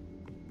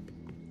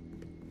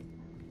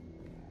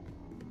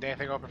 Did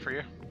anything open for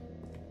you?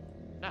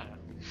 Nah.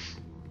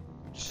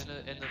 Just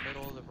in the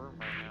middle of the room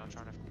right now,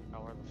 trying to figure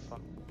out where the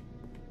fuck.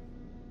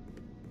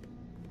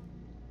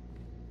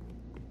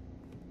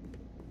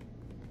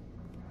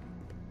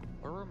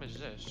 What room is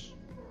this?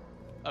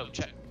 Oh,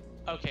 check.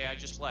 Okay, I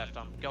just left.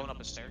 I'm going up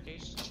a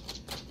staircase.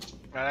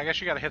 Alright, I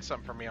guess you gotta hit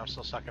something for me. I'm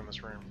still stuck in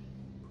this room.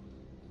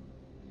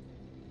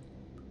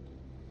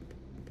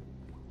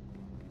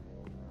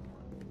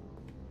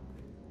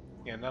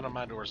 Yeah, none of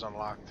my doors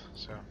unlocked,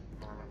 so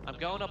I don't know. I'm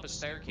going up a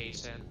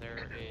staircase and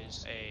there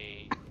is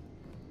a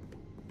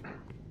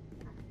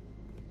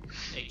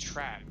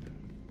trap.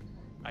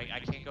 I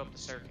can't go up the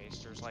staircase.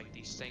 There's like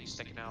these things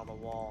sticking out of the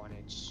wall and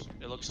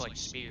it looks like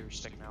spears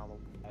sticking out of the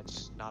wall.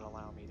 That's not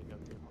allowing me to go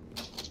through.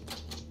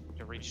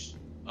 To reach.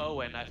 Oh,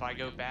 and if I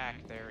go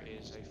back, there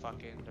is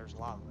there's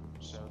lava.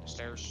 So the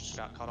stairs just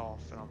got cut off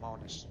and I'm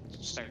on this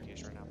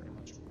staircase right now pretty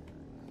much.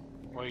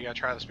 Well, you gotta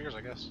try the spears,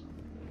 I guess.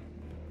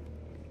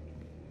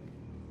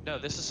 No,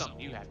 this is something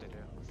you have to do,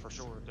 for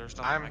sure. There's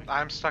nothing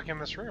I'm stuck in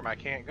this room. I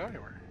can't go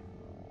anywhere.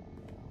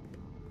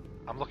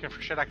 I'm looking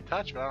for shit I can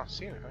touch, but I don't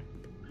see anything.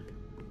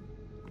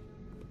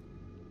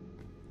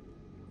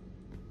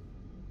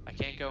 I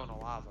can't go in the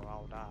lava,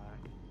 I'll die.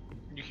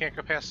 You can't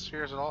go past the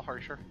spears at all, are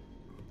you sure?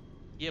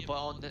 Yeah,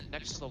 but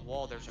next to the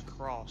wall there's a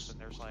cross and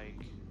there's like...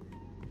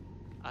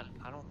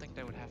 I don't think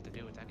they would have to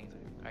do with anything.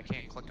 I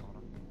can't click on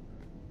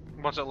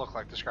them. What's it look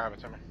like? Describe it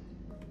to me.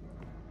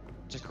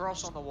 It's a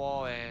cross on the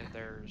wall, and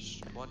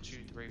there's 1, 2,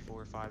 3,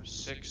 4, 5,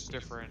 6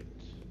 different,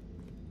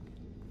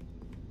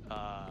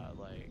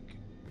 like,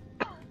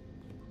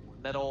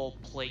 metal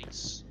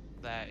plates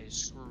that is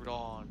screwed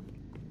on.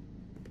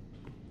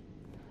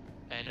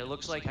 And it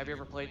looks like, have you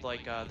ever played,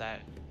 like,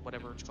 that,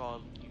 whatever it's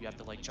called, you have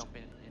to, like, jump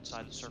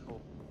inside the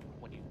circle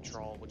when you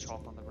draw with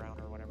chalk on the ground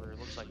or whatever? It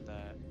looks like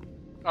that.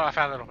 Oh, I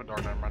found an open door,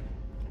 never mind.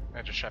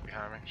 It just shut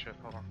behind me. Shit,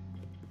 hold on.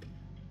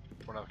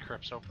 One of the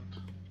crypts opened.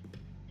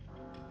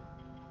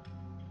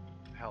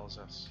 The hell is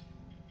this?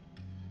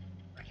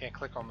 I can't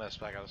click on this,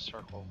 but I got a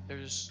circle.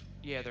 There's,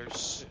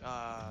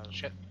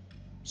 Shit.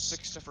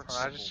 6 different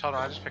Hold on, symbols hold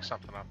on, I just picked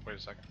something up. Wait a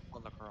second.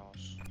 on the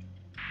cross.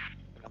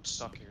 And I'm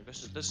stuck here.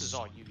 This is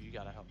all you. You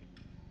gotta help me.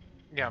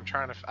 Yeah, I'm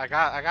trying to. I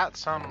got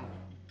some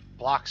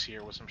blocks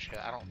here with some shit.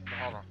 I don't.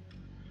 Hold on.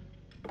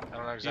 I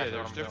don't know exactly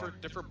what I'm doing.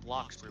 different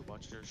blocks pretty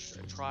much. There's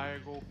a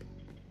triangle,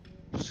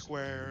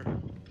 square,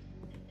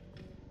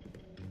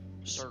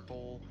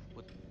 circle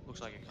with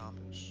looks like a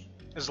compass.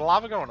 Is the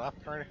lava going up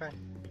or anything?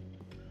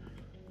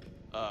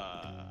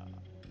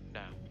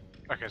 No.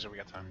 Okay, so we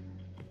got time.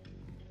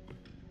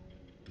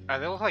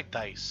 They look like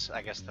dice,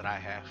 I guess, that I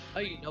have. Oh,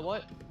 you know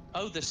what?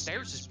 Oh, the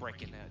stairs is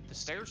breaking that. The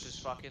stairs is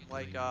fucking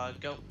like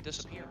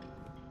disappearing.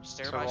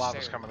 Stair So by the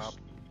lava's stairs. coming up.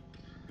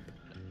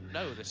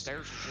 No, the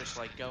stairs is just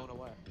like going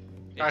away.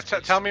 Alright,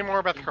 tell me more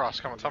about the cross.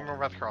 Come on, tell me more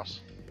about the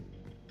cross.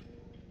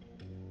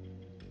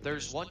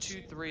 There's 1,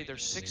 2, 3.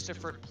 There's 6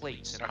 different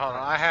plates. In the Hold on,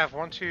 cross. I have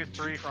 1, 2,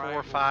 3, 4,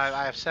 triangles. 5.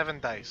 I have 7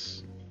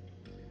 dice.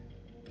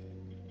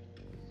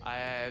 I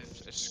have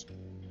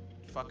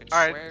fucking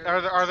Alright,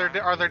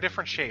 square. are there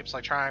different shapes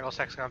like triangles,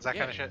 hexagons, that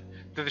kind of shit?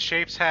 Do the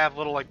shapes have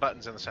little like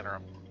buttons in the center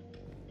of them?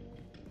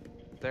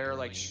 They're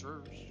like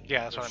screws.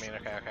 Yeah, that's They're what I mean.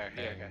 Okay,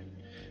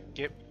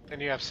 screws. okay.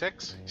 And you have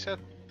 6, you said?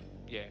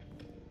 Yeah.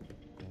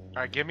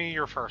 Alright, give me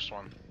your first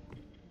one.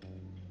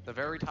 The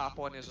very top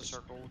one is a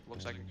circle.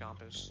 Looks like a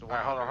compass. The one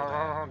Alright, hold on, under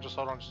hold on, that- hold on, just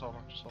hold on, just hold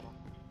on, just hold on.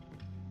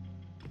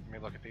 Let me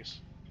look at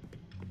these.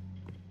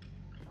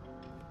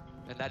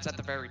 And that's at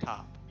the very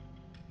top.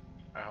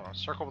 Alright, hold on.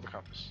 Circle with the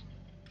compass.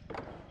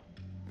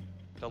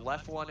 The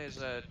left one is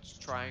a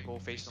triangle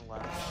facing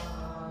left.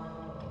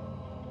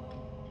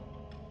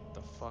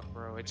 The fuck,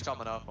 bro? It's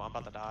coming up. I'm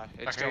about to die.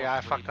 It's Okay, going yeah,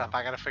 I 3 fucked now. up.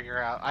 I gotta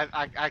figure out.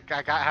 I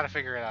got how to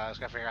figure it out. I just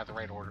gotta figure out the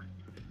right order.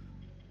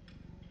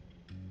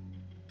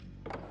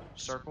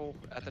 Circle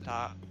at the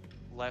top.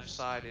 Left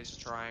side is a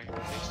triangle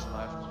facing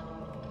left.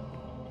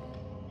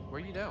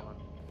 Where are you doing?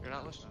 You're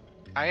not listening.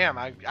 I am.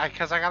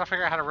 Cause I gotta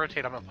figure out how to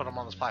rotate them and put them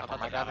on this I'm platform.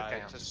 about I to got die. it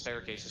down. It's a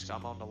staircase.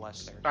 I'm on the left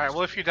staircase. Alright,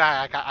 well if you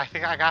die, I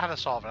think I got how to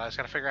solve it. I just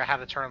gotta figure out how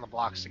to turn the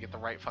blocks to get the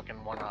right fucking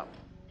one up.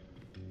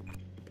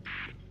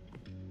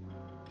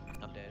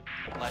 I'm dead.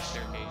 Last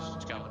staircase.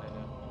 It's going in.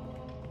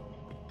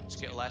 Let's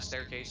get last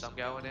staircase. I'm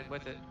going in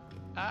with it.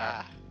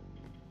 Ah.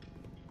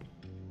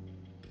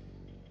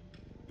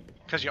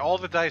 Cause all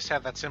the dice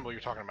have that symbol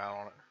you're talking about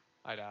on it.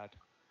 I died.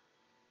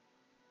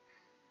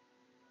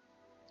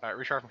 Alright,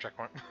 restart from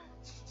checkpoint.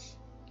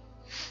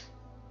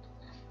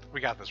 We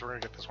got this. We're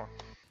gonna get this one.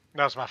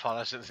 No, it's my fault.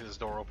 I just didn't see this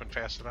door open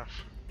fast enough.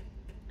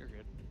 You're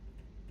good.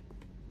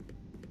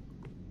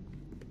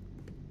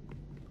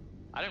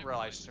 I didn't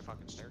realize the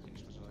fucking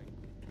staircase was like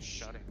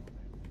shutting on me.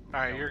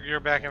 Alright, you're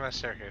back in that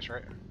staircase,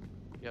 right?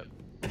 Yep.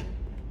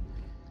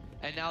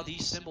 And now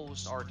these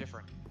symbols are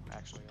different,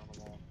 actually, on the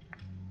wall.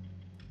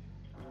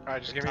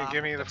 Alright, just The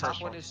give me the top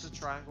first one one. is the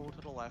triangle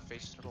to the left,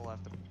 facing to the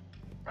left.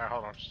 Alright,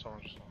 hold on, just hold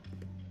on, just hold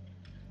on.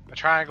 A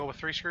triangle with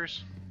 3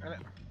 screws in it?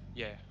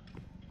 Yeah.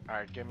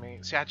 Alright, give me...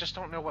 See, I just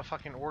don't know what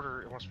fucking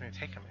order it wants me to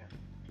take them in.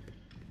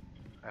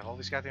 I have all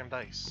these goddamn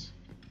dice.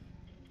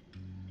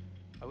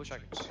 I wish I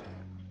could see it.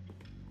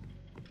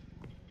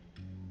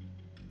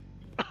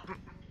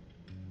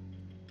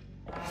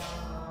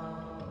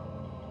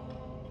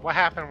 What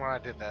happened when I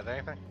did that?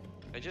 Anything?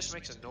 It just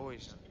makes a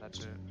noise, and that's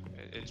it.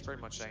 It's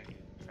pretty much saying you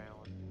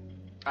failed.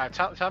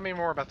 Alright, tell me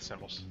more about the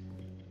symbols.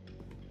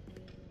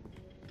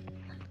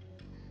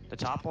 The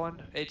top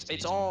one,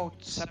 it's all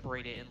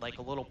separated in like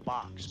a little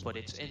box, but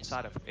it's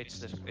inside of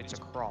it's a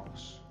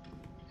cross.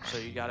 So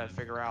you gotta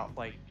figure out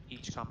like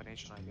each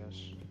combination, I guess.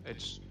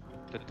 It's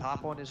the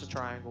top one is a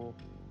triangle.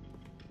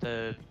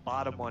 The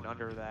bottom one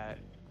under that,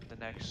 the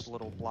next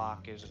little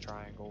block is a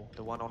triangle.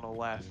 The one on the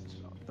left,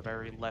 the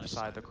very left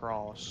side of the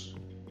cross,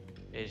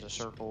 is a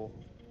circle.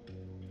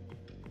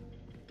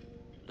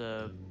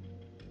 The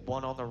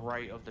one on the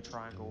right of the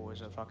triangle is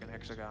a fucking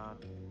hexagon.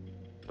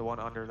 The one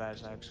under that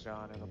is a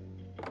hexagon, and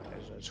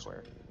is a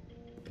square.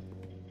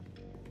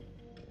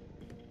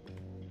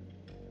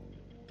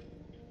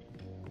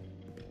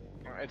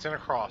 It's in a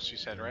cross, you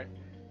said, right?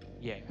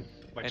 Yeah.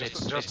 Like And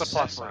just a plus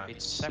separate. sign.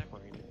 It's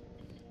separated.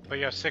 But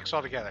you have 6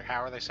 altogether.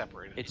 How are they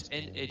separated?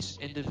 It's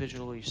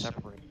individually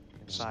separated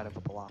inside of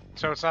a block.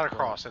 So it's not a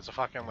cross. It's a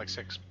fucking like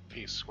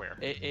 6-piece square.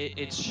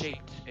 It's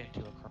shaped into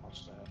a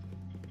cross though.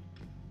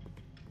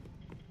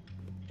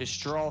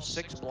 Just draw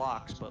 6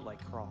 blocks, but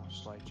like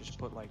cross. Like just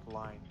put like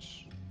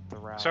lines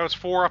throughout. So it's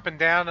 4 up and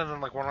down, and then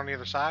like 1 on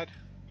either side.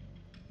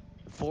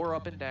 4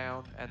 up and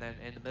down, and then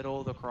in the middle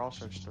of the cross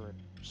there's 3.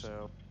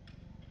 So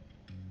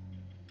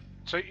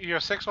So you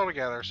have 6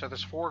 altogether. So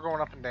there's 4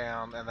 going up and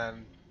down, and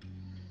then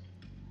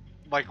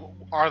like,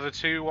 are the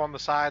 2 on the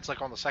sides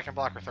like on the second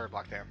block or third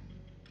block down?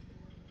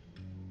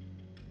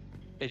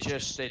 it's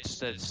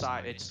the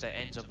side, it's the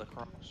ends of the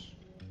cross.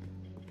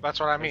 That's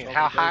what I There's mean. only-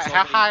 How there's high? How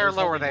only- high or there's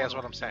low are only they? one Is what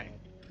on I'm saying.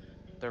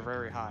 They're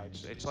very high.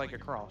 It's like a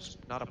cross,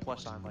 not a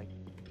plus sign, like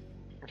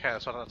Okay,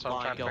 that's what I'm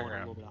line trying to going figure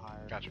a out. little bit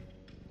higher. Gotcha.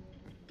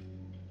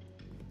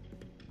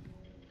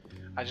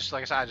 I just,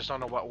 like I said, I just don't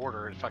know what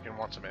order it fucking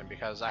wants them in,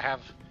 because I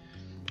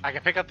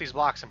can pick up these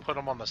blocks and put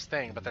them on this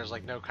thing, but there's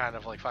like no kind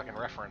of like fucking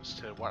reference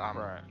to what I'm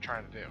Right.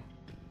 trying to do.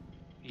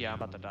 Yeah, I'm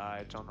about to die.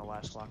 It's on the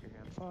last block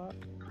again. Fuck.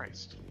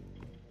 Christ.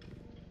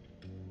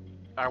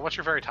 Alright, what's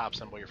your very top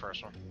symbol, your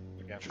first one?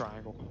 Again.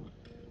 Triangle.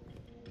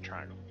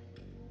 Triangle.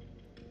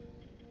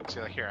 See,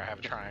 like here, I have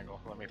a triangle.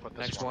 Let me put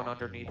this Next one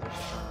underneath is a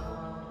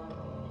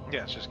triangle.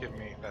 Yeah, it's just giving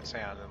me that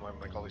sound, and when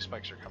like all these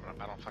spikes are coming up,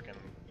 I don't fucking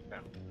know.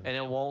 And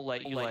it won't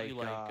let you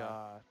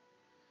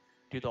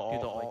do the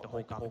whole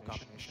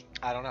combination.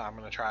 I don't know. I'm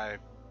gonna try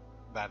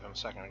that in a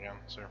second again.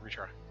 So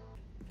retry.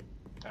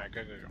 Alright,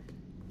 go.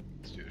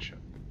 Let's do this shit.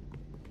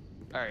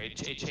 Alright,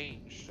 it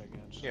changed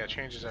again. So Yeah, it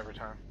changes every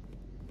time.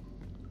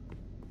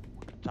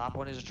 Top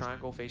one is a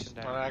triangle facing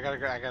down. Well, I gotta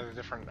go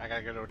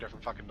to a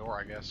different fucking door,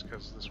 I guess,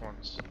 because this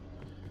one's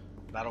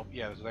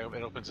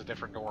it opens a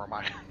different door on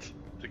my end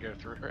to go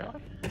through. Really?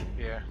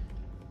 Yeah.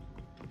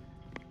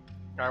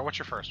 All right, what's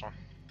your first one?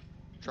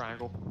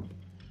 Triangle.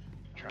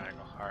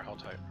 Triangle. All right, hold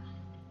tight.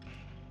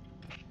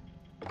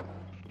 At the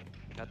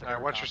All right,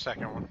 very what's top. your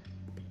second one?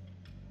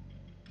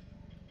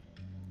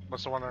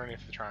 What's the one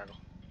underneath the triangle?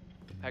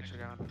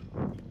 Hexagon.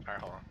 All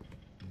right, hold on.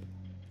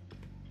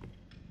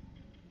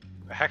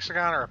 A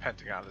hexagon or a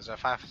pentagon? Is that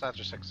 5 sides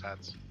or 6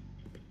 sides?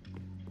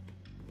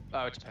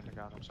 Oh, it's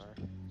pentagon. I'm sorry.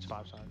 It's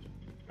 5 sides.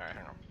 All right,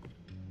 hang on.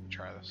 Let me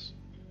try this.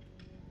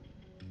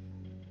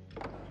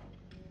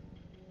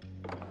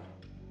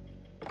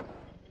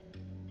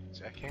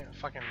 See, I can't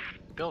fucking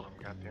build them.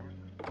 God damn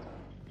it.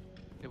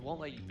 It won't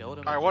let you build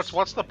them. All right,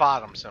 what's the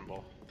bottom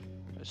symbol?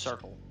 A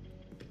circle.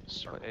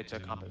 Circle. It's a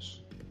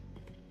compass.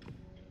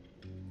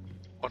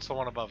 What's the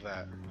one above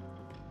that?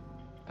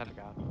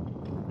 Pentagon.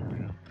 There we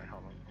go. Alright,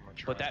 hold on. I'm gonna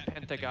try. But that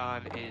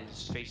pentagon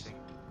is facing.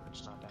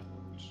 It's not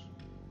downwards.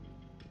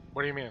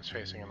 What do you mean it's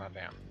facing and not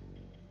down?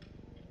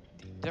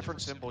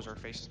 Different symbols are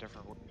facing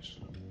different ways.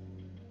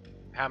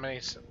 How many?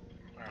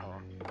 Alright, hold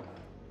on.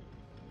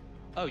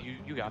 Oh,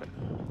 you got it.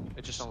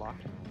 It just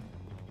unlocked.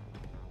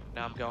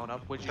 Now I'm going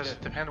up. What'd you Does do?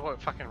 it depend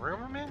what fucking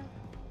room I'm in?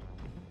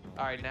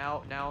 All right,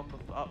 now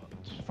I'm up,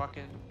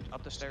 fucking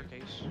up the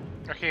staircase.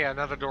 Okay, yeah,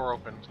 another door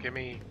opens. Give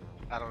me,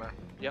 I don't know.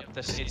 Yep,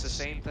 it's the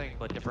same thing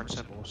but different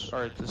symbols,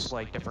 or just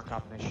like different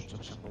combinations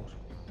of symbols.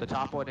 The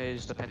top one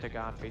is the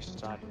pentagon facing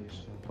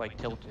sideways, like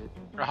tilted.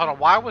 Alright, hold on.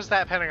 Why was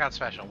that pentagon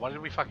special? What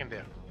did we fucking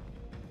do?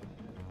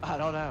 I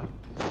don't know.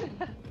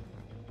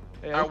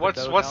 Alright,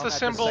 what's the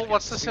symbol?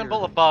 What's the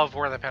symbol above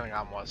where the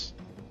pentagon was?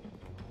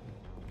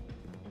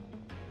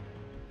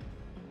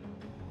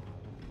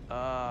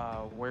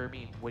 Where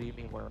mean? What do you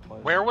mean where it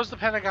was? Where was the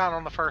pentagon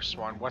on the first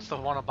one? What's the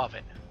one above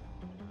it?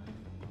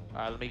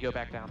 Alright, let me go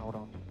back down. Hold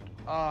on.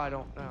 Oh, I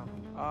don't know.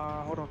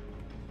 Hold on.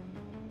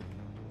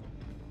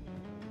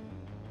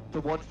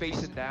 The one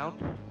facing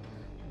down?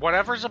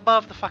 Whatever's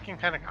above the fucking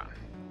pentagon.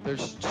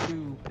 There's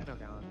 2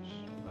 pentagons.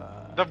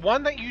 The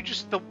one that you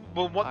just the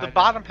I know.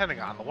 bottom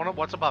pentagon. The one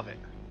what's above it?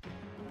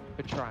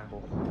 A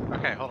triangle.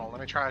 Okay, hold on.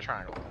 Let me try a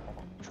triangle. Hold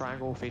on.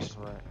 Triangle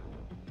facing right.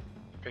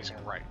 Facing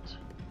right.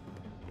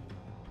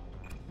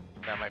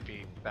 That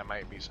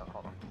might be some.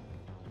 Hold on.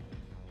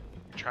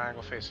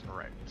 Triangle facing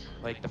right.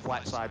 Like the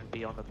flat side would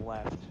be on the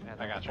left. And I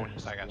then got the you. pointy I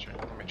side got would you. be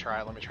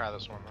on Let me try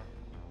this one.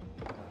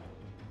 Then.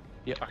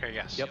 Yep. Okay.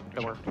 Yes. Yep. Good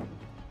That job. worked.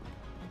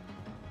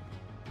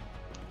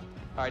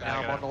 All right, I now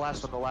I'm gotta- on the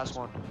last one. The last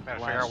one. Gotta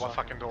The figure out last what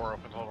fucking door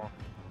opened. Hold on.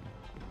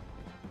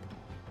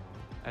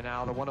 And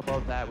now the one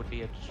above that would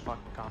be a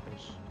fucking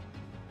compass.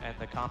 And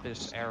the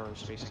compass arrow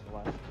is facing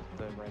left.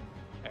 The red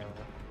arrow.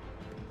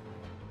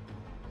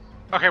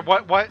 Okay.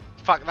 What?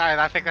 Fuck.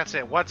 I think that's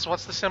it. What's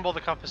the symbol the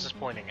compass is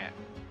pointing at?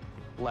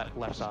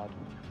 Left side.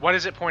 What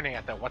is it pointing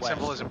at though? What West.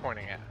 symbol is it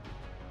pointing at?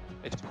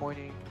 It's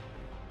pointing.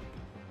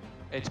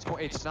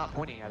 It's not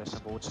pointing at a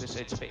symbol. It's just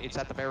it's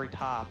at the very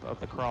top of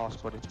the cross,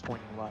 but it's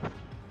pointing left.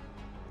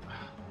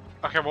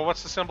 Okay. Well,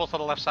 what's the symbol to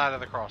the left side of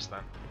the cross then?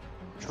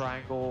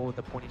 Triangle.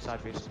 The pointy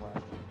side facing left.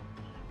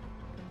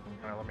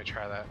 All right. Let me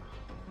try that.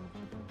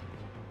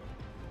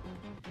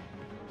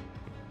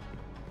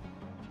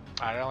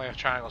 I only have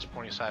triangles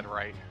pointy side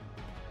right.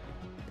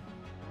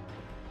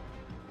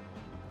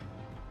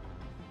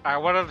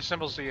 Alright, what other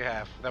symbols do you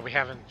have that we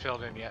haven't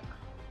filled in yet?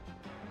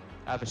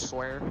 I have a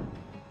square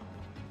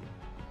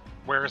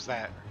Where is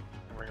that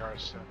in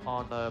regards to?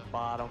 on the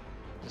bottom,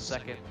 the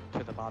second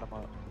to the bottom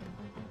up.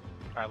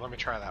 Alright, let me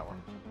try that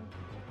one.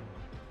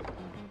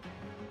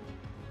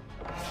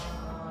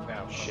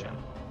 No. Shit.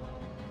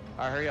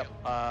 Alright, hurry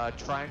up.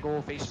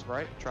 Triangle facing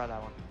right. Try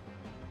that one.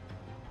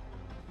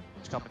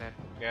 It's coming in.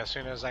 Yeah, as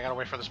soon as I gotta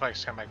wait for the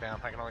spikes to come back down,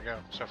 I can only go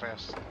so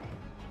fast.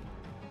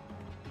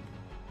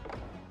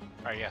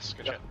 Alright, yes,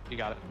 good Yep, shit. you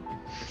got it.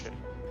 Good shit.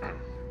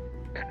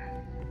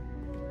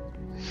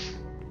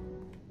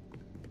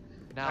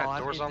 Now Alright,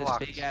 I'm door's in unlocked.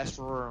 this big ass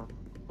room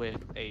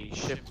with a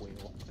ship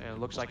wheel, and it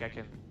looks like I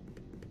can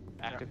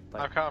active. Yeah,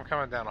 Like, I'm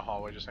coming down a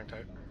hallway, just hang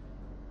tight.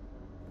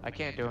 I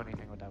can't do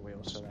anything with that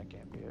wheel, so that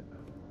can't be it.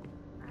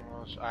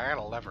 Well, I got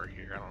a lever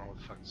here. I don't know what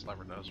the fuck this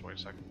lever does. Wait a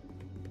second.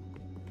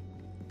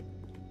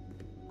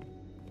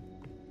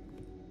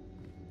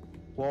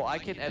 Well, I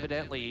can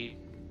evidently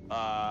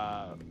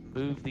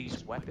move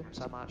these weapons.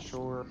 I'm not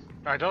sure.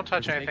 Alright, don't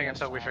touch There's anything big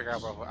until we ass figure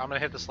out box. what. I'm gonna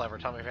hit this lever.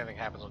 Tell me if anything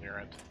happens on your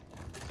end.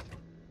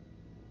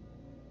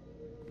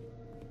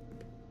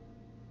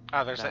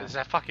 Oh, there's No.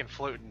 that fucking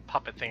floating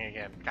puppet thing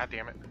again. God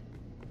damn it.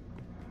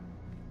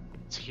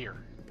 It's here.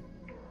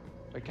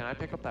 Wait, can I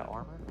pick up that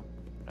armor?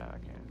 No, I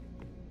can't.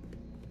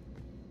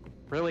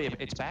 Really?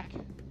 It's back?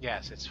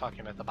 Yes, it's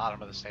fucking at the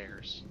bottom of the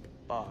stairs.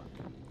 Fuck.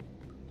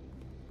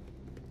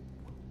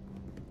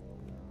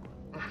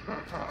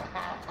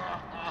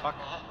 Fuck.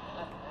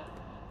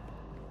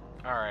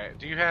 Alright,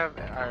 do you have...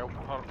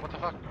 Alright, what the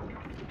fuck?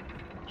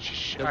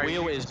 The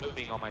wheel is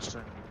moving on my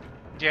screen.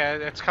 Yeah,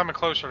 it's coming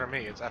closer to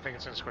me. I think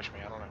it's gonna squish me.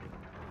 I don't know.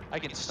 I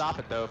can stop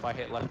it though if I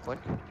hit left click.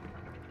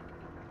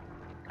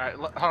 Alright,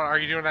 hold on. Are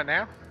you doing that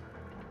now?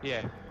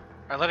 Yeah.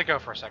 Alright, let it go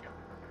for a second.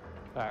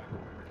 Alright.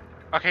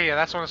 Okay, yeah,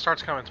 that's when it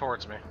starts coming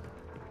towards me.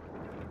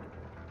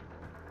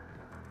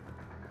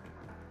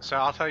 So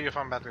I'll tell you if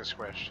I'm about to get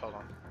squished. Hold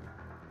on.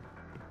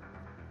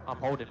 I'm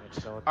holding it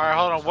still. Alright,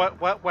 hold on.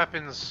 What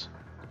weapons...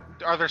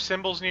 Are there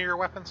symbols near your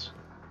weapons?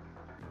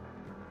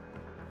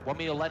 Want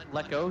me to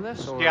let go of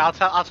this? Or... Yeah,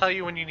 I'll tell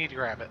you when you need to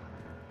grab it.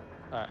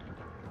 Alright.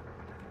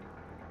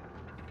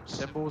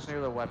 Symbols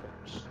near the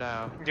weapons.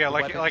 No. Yeah, The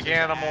like weapons is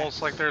animals,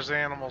 axe. like there's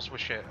animals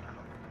with shit.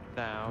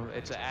 No,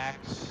 it's an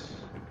axe,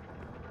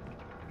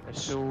 a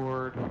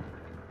sword,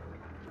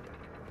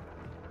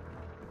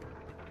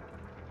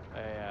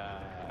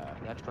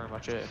 that's pretty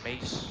much it. A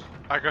mace.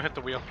 Alright, go hit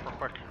the wheel real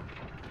quick.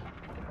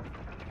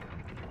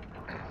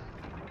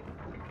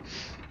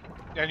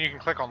 And you can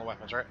click on the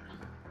weapons, right?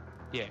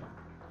 Yeah.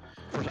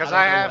 Because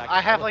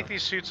I have like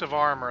these suits of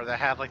armor that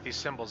have like these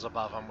symbols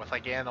above them with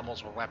like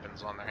animals with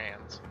weapons on their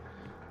hands.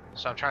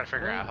 So I'm trying to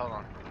figure out. Hold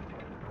on.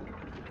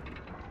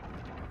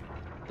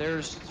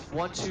 There's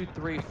 1, 2,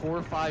 3,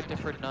 4, 5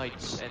 different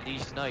knights, and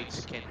these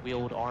knights can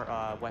wield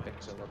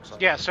weapons. It looks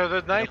like. Yeah. So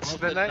the knights,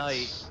 above the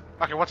knights.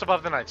 Okay, what's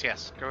above the knights?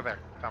 Yes, go there.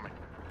 Tell me.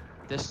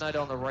 This knight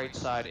on the right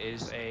side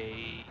is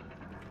a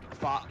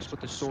fox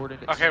with a sword in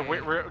its Okay,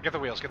 hand. get the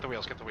wheels. Get the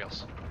wheels. Get the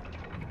wheels.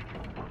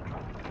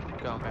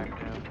 Going back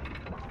now.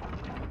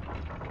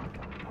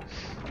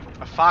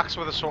 A fox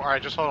with a sword.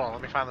 Alright, just hold on.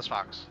 Let me find this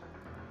fox.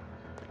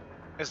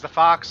 Is the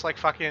fox like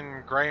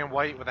fucking gray and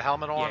white with a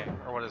helmet on?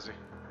 Yeah. Or what is he?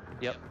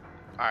 Yep.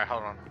 Alright,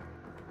 hold on.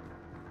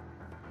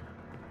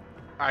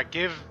 Alright,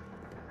 give...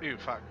 Ooh,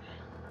 fuck.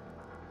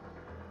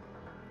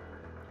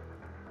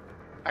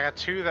 I got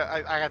two that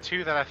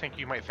I think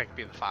you might think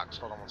be the fox.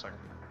 Hold on one second.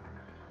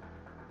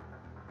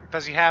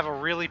 Does he have a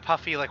really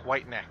puffy, like,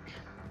 white neck?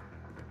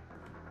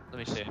 Let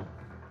me see.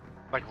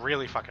 Like,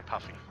 really fucking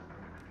puffy.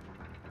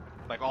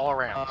 Like, all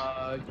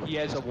around. He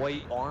has a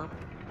white arm.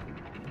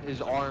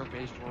 His arm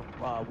is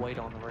white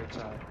on the right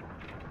side.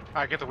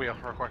 Alright, get the wheel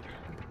real quick.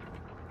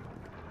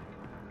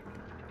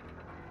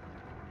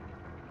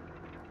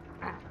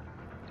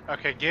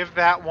 Okay, give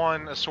that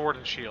one a sword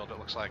and shield, it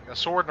looks like. A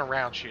sword and a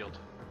round shield.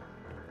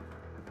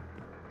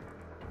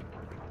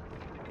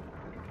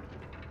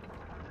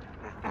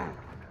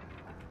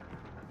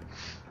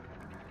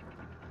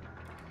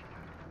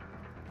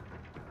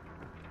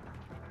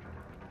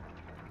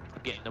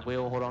 Getting the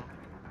wheel, hold on.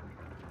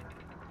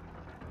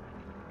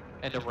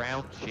 And a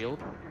round shield.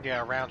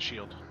 Yeah, a round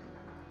shield.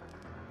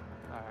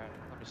 Alright,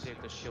 let me see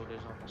if the shield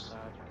is on the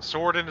side.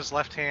 Sword in his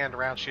left hand,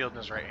 round shield in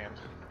his right hand.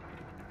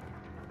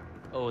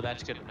 Oh,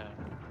 that's good to know.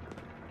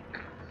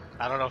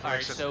 I don't know if it Alright,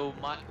 makes it... so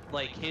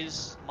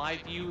my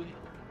view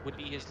would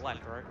be his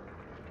left, right?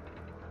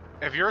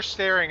 If you're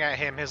staring at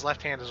him, his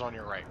left hand is on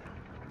your right.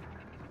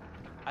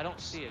 I don't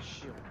see a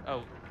shield.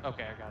 Oh,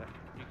 okay, I got it.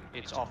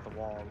 It's off the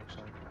wall, it looks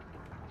like.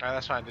 Alright,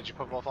 that's fine. Did you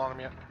put both on him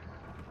yet?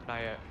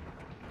 Not yet.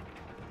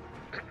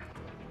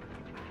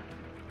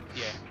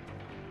 Yeah.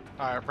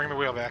 Alright, bring the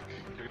wheel back.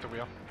 You get the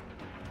wheel.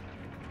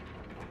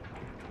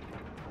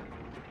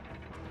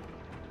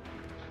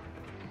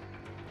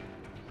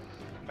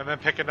 And then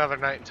pick another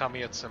knight and tell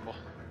me its symbol.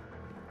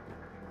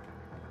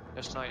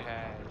 This knight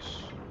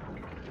has...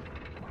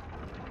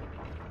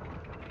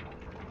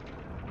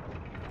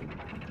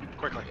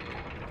 Quickly.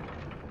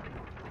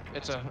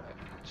 It's a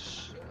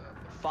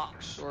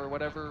fox or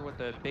whatever with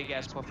a big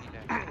ass puffy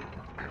neck.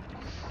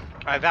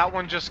 That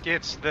one just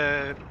gets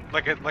the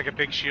like a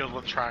big shield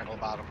with a triangle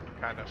bottom,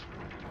 kind of.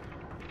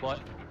 What?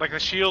 Like the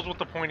shield with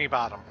the pointy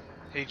bottom.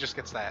 He just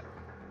gets that.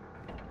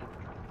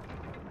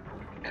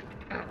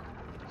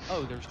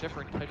 Oh, there's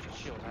different types of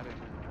shields. I didn't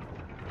know.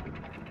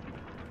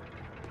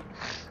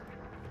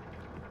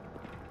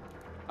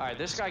 Alright,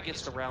 this guy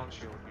gets the round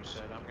shield, you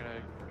said. I'm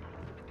gonna...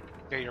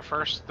 Yeah,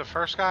 the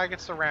first guy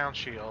gets the round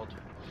shield.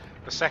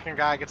 The second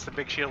guy gets the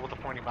big shield with the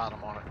pointy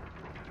bottom on it.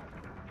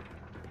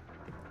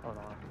 Hold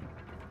on.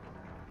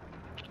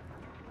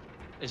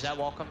 Is that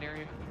wall come near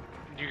you?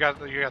 You got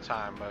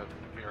time, but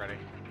be ready.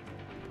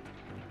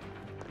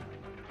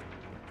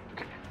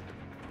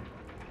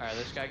 Alright,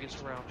 this guy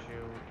gets around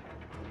you.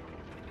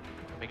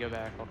 Let me go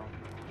back, hold on.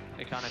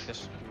 It kind of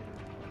disappeared.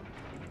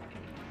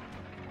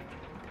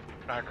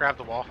 Alright, grab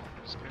the wall.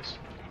 Just in case.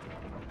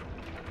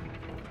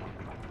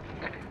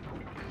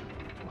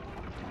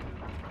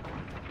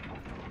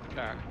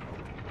 Alright.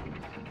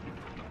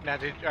 Now,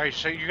 alright,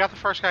 so you got the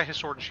first guy his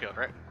sword and shield,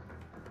 right?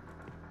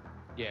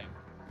 Yeah.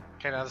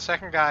 Okay, now the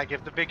second guy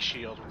give the big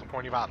shield with the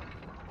pointy bottom.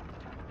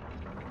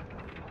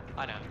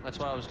 I know. That's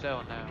what I was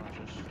doing now.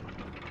 Just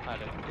I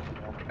didn't get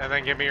the wall. And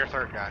then give me your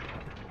third guy.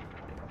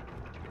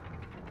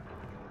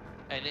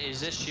 And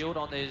is this shield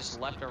on his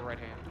left or right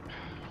hand?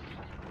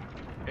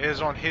 It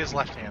is on his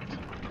left hand.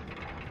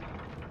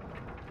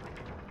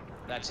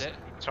 That's it?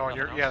 So on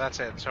your Nothing yeah, else?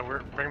 that's it. So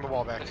we're bring the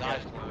wall back. His again.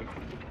 eyes glowed.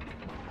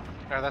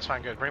 Alright, that's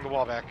fine. Good. Bring the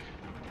wall back.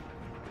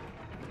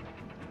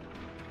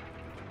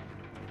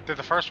 Did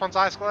the first one's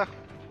eyes glow?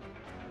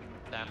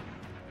 No.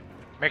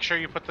 Make sure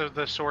you put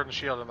the sword and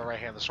shield in the right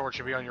hand. The sword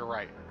should be on your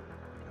right.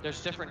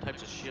 There's different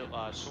types of shield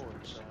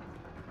swords. So.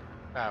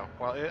 Oh,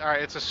 well,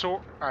 alright, it's a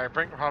sword. Alright,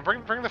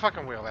 bring the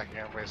fucking wheel back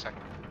again. Wait a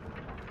second.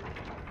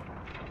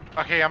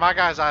 Okay, yeah, my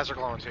guy's eyes are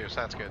glowing too, so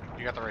that's good.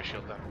 You got the right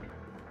shield then.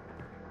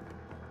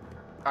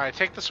 Alright,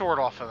 take the sword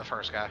off of the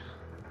first guy.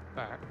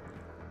 Alright.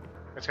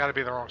 It's gotta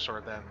be the wrong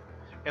sword then.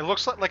 It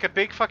looks like a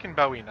big fucking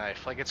Bowie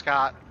knife. Like it's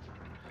got,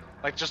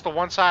 like just the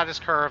one side is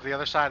curved, the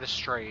other side is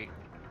straight.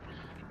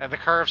 And the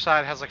curved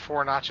side has like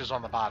 4 notches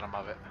on the bottom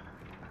of it.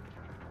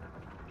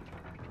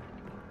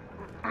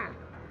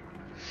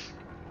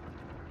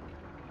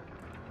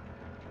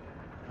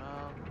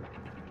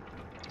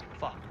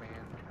 Fuck,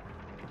 man.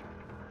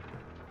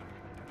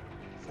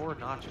 4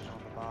 notches on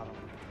the bottom.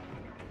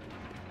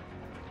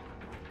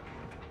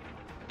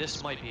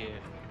 This might be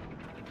it.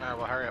 Alright,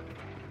 well, hurry up.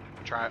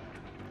 Try it.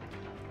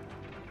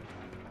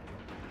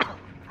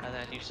 And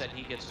then you said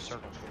he gets a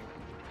circle shield.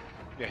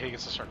 Yeah, he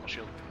gets the circle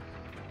shield.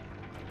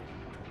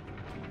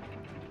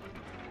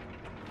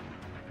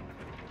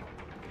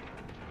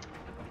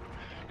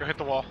 Go hit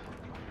the wall.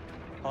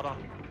 Hold on.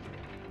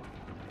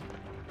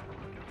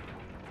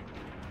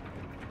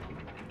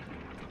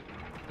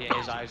 Yeah,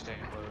 his eyes didn't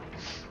glow.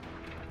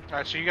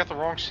 Alright, so you got the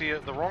wrong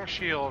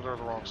shield or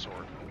the wrong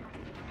sword.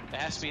 It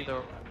has to be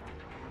the...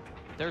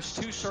 There's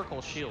 2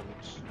 circle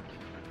shields.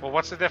 Well,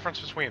 what's the difference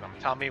between them?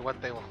 Tell me what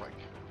they look like.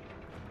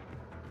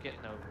 Getting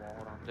over the wall.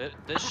 Hold on.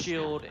 This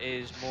shield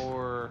is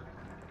more...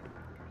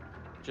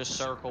 just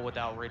circle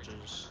without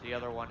ridges. The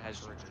other one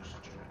has ridges.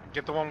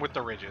 Get the one with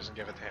the ridges and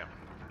give it to him.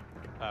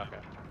 Okay.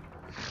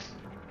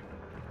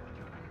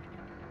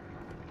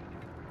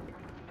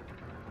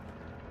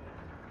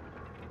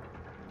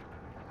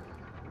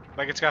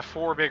 Like it's got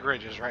 4 big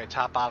ridges, right?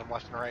 Top, bottom,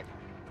 left, and right.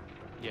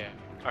 Yeah.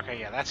 Okay,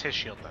 yeah, that's his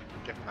shield then.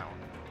 Give him that one.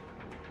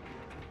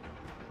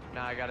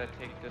 Now I gotta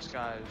take this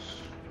guy's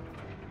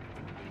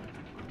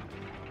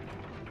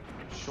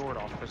sword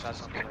off because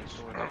that's not the right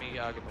sword. Let me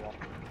get the wall.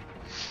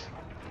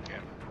 Yeah.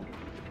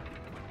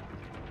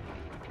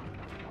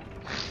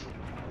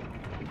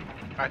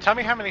 Alright, tell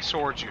me how many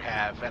swords you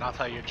have, and I'll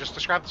tell you. Just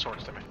describe the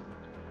swords to me.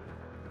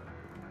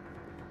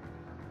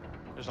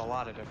 There's a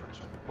lot of different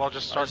swords. Well,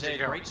 just start Is it a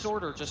going. great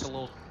sword or just a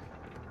little?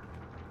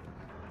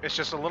 It's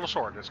just a little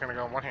sword. It's gonna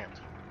go in one hand.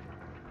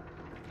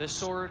 This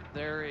sword,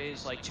 there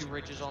is like 2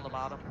 ridges on the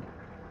bottom.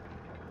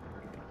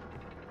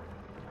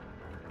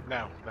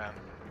 No, man.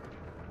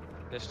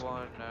 This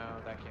one, no,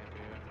 that can't be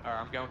it. Alright,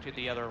 I'm going to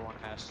the other one.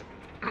 Has to be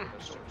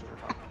the swords we're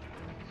talking.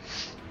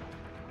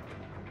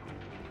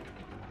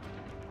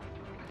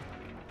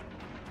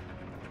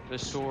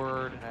 This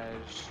sword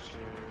has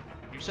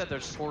 2. You said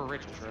there's 4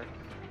 ridges, right?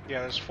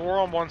 Yeah, there's 4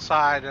 on one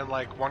side and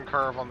like 1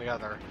 curve on the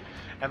other.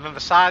 And then the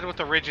side with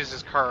the ridges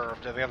is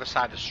curved and the other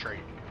side is straight.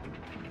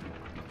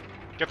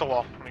 Get the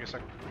wall. Let me get a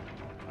second.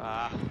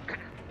 I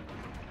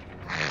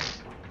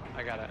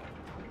got it.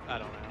 I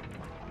don't know.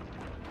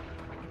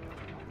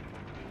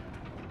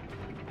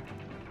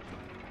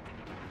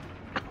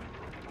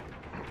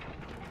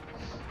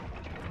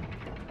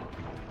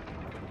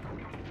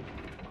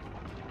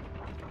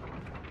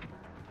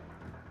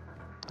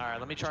 Alright,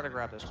 let me try to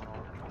grab this one on.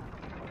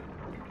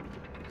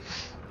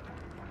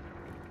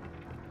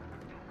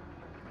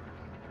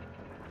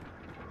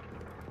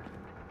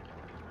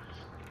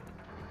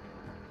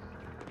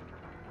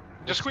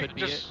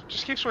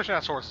 Just keep switching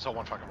out swords until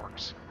one fucking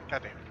works.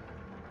 God damn it.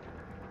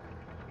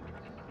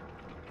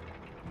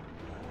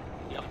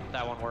 Yep,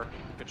 that one worked.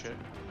 Good shit.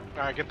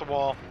 Alright, get the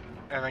wall,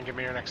 and then give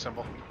me your next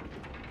symbol.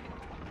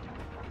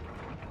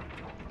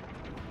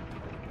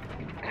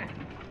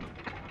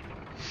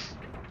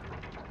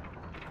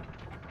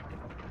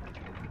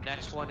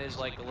 Next one is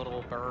like a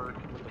little bird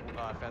with the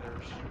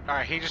feathers.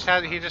 Alright, he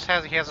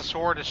has a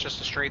sword. It's just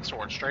a straight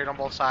sword, straight on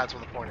both sides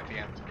with a point at the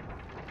end.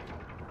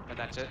 And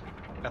that's it?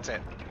 That's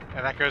it.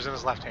 And that goes in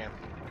his left hand.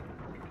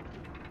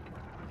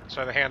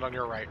 So the hand on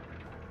your right.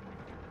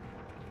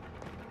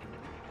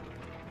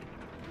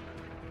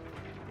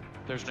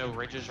 There's no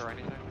ridges or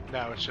anything?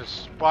 No, it's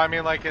just... Well, I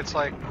mean, like, it's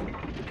like...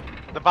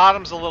 The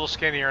bottom's a little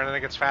skinnier, and then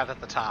it gets fat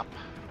at the top.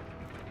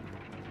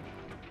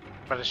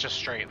 But it's just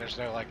straight. There's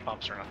no, like,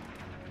 bumps or nothing.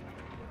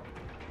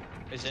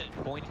 Is it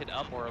pointed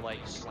up or,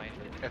 like,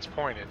 slanted? It's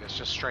pointed. It's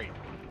just straight.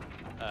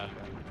 Okay.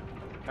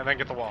 And then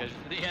get the wall. 'Cause,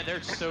 yeah,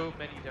 there's so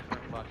many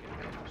different fucking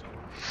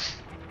things.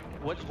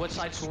 What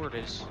side sword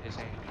is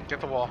aimed? Get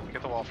the wall.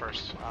 Get the wall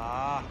first.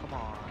 Ah, come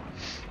on.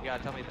 You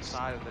gotta tell me the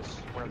side of this.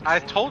 Where the I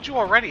sword told you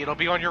already. It'll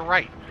be on your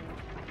right.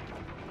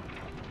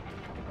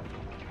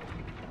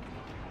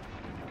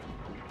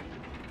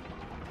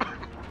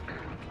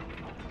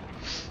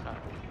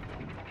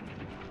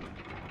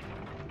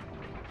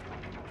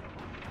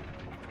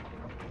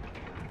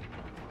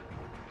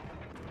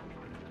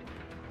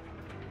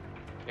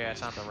 Yeah,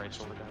 it's not the right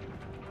sword then.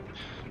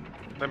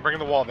 Then bring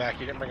the wall back.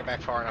 You didn't bring it back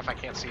far enough. I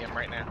can't see him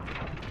right now.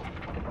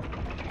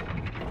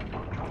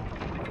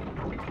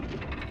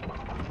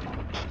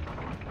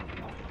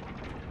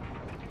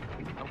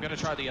 I'm gonna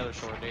try the other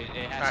sword. It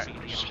has Alright, to be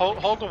the just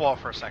other hold the wall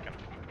for a second.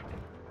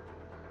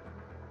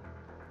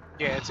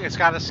 Yeah, it's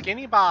got a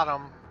skinny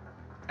bottom,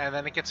 and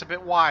then it gets a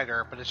bit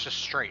wider, but it's just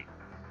straight.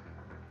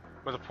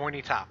 With a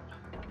pointy top.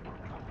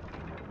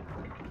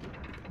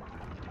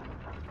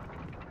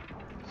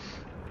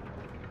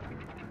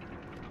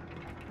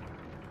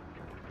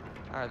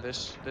 Alright,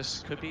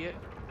 this could be it.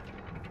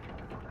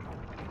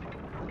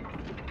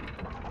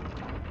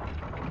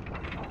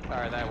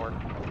 Alright, that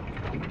worked.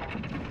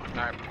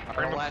 Alright,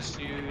 Our last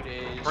dude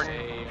is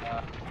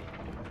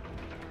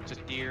it's a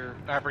deer.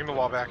 Alright, bring the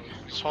wall back.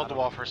 Just hold the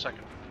wall for a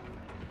second.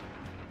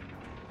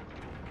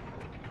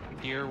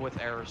 Deer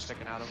with arrows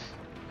sticking out of him.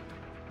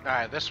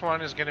 Alright, this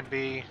one is gonna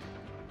be...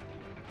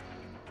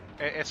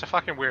 It's a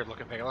fucking weird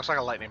looking thing. It looks like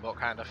a lightning bolt,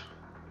 kind of.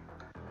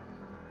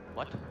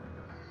 What?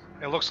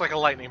 It looks like a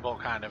lightning bolt,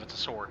 kind of. It's a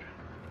sword.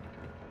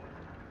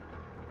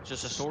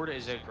 Just a sword?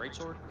 Is it a great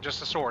sword?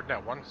 Just a sword. No,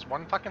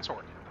 one fucking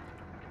sword.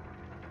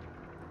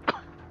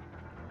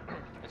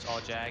 It's all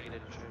jagged and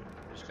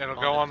shit. It'll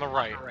go on the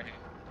right. Right.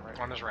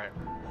 On his right.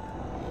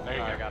 There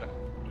you Alright, go. got it.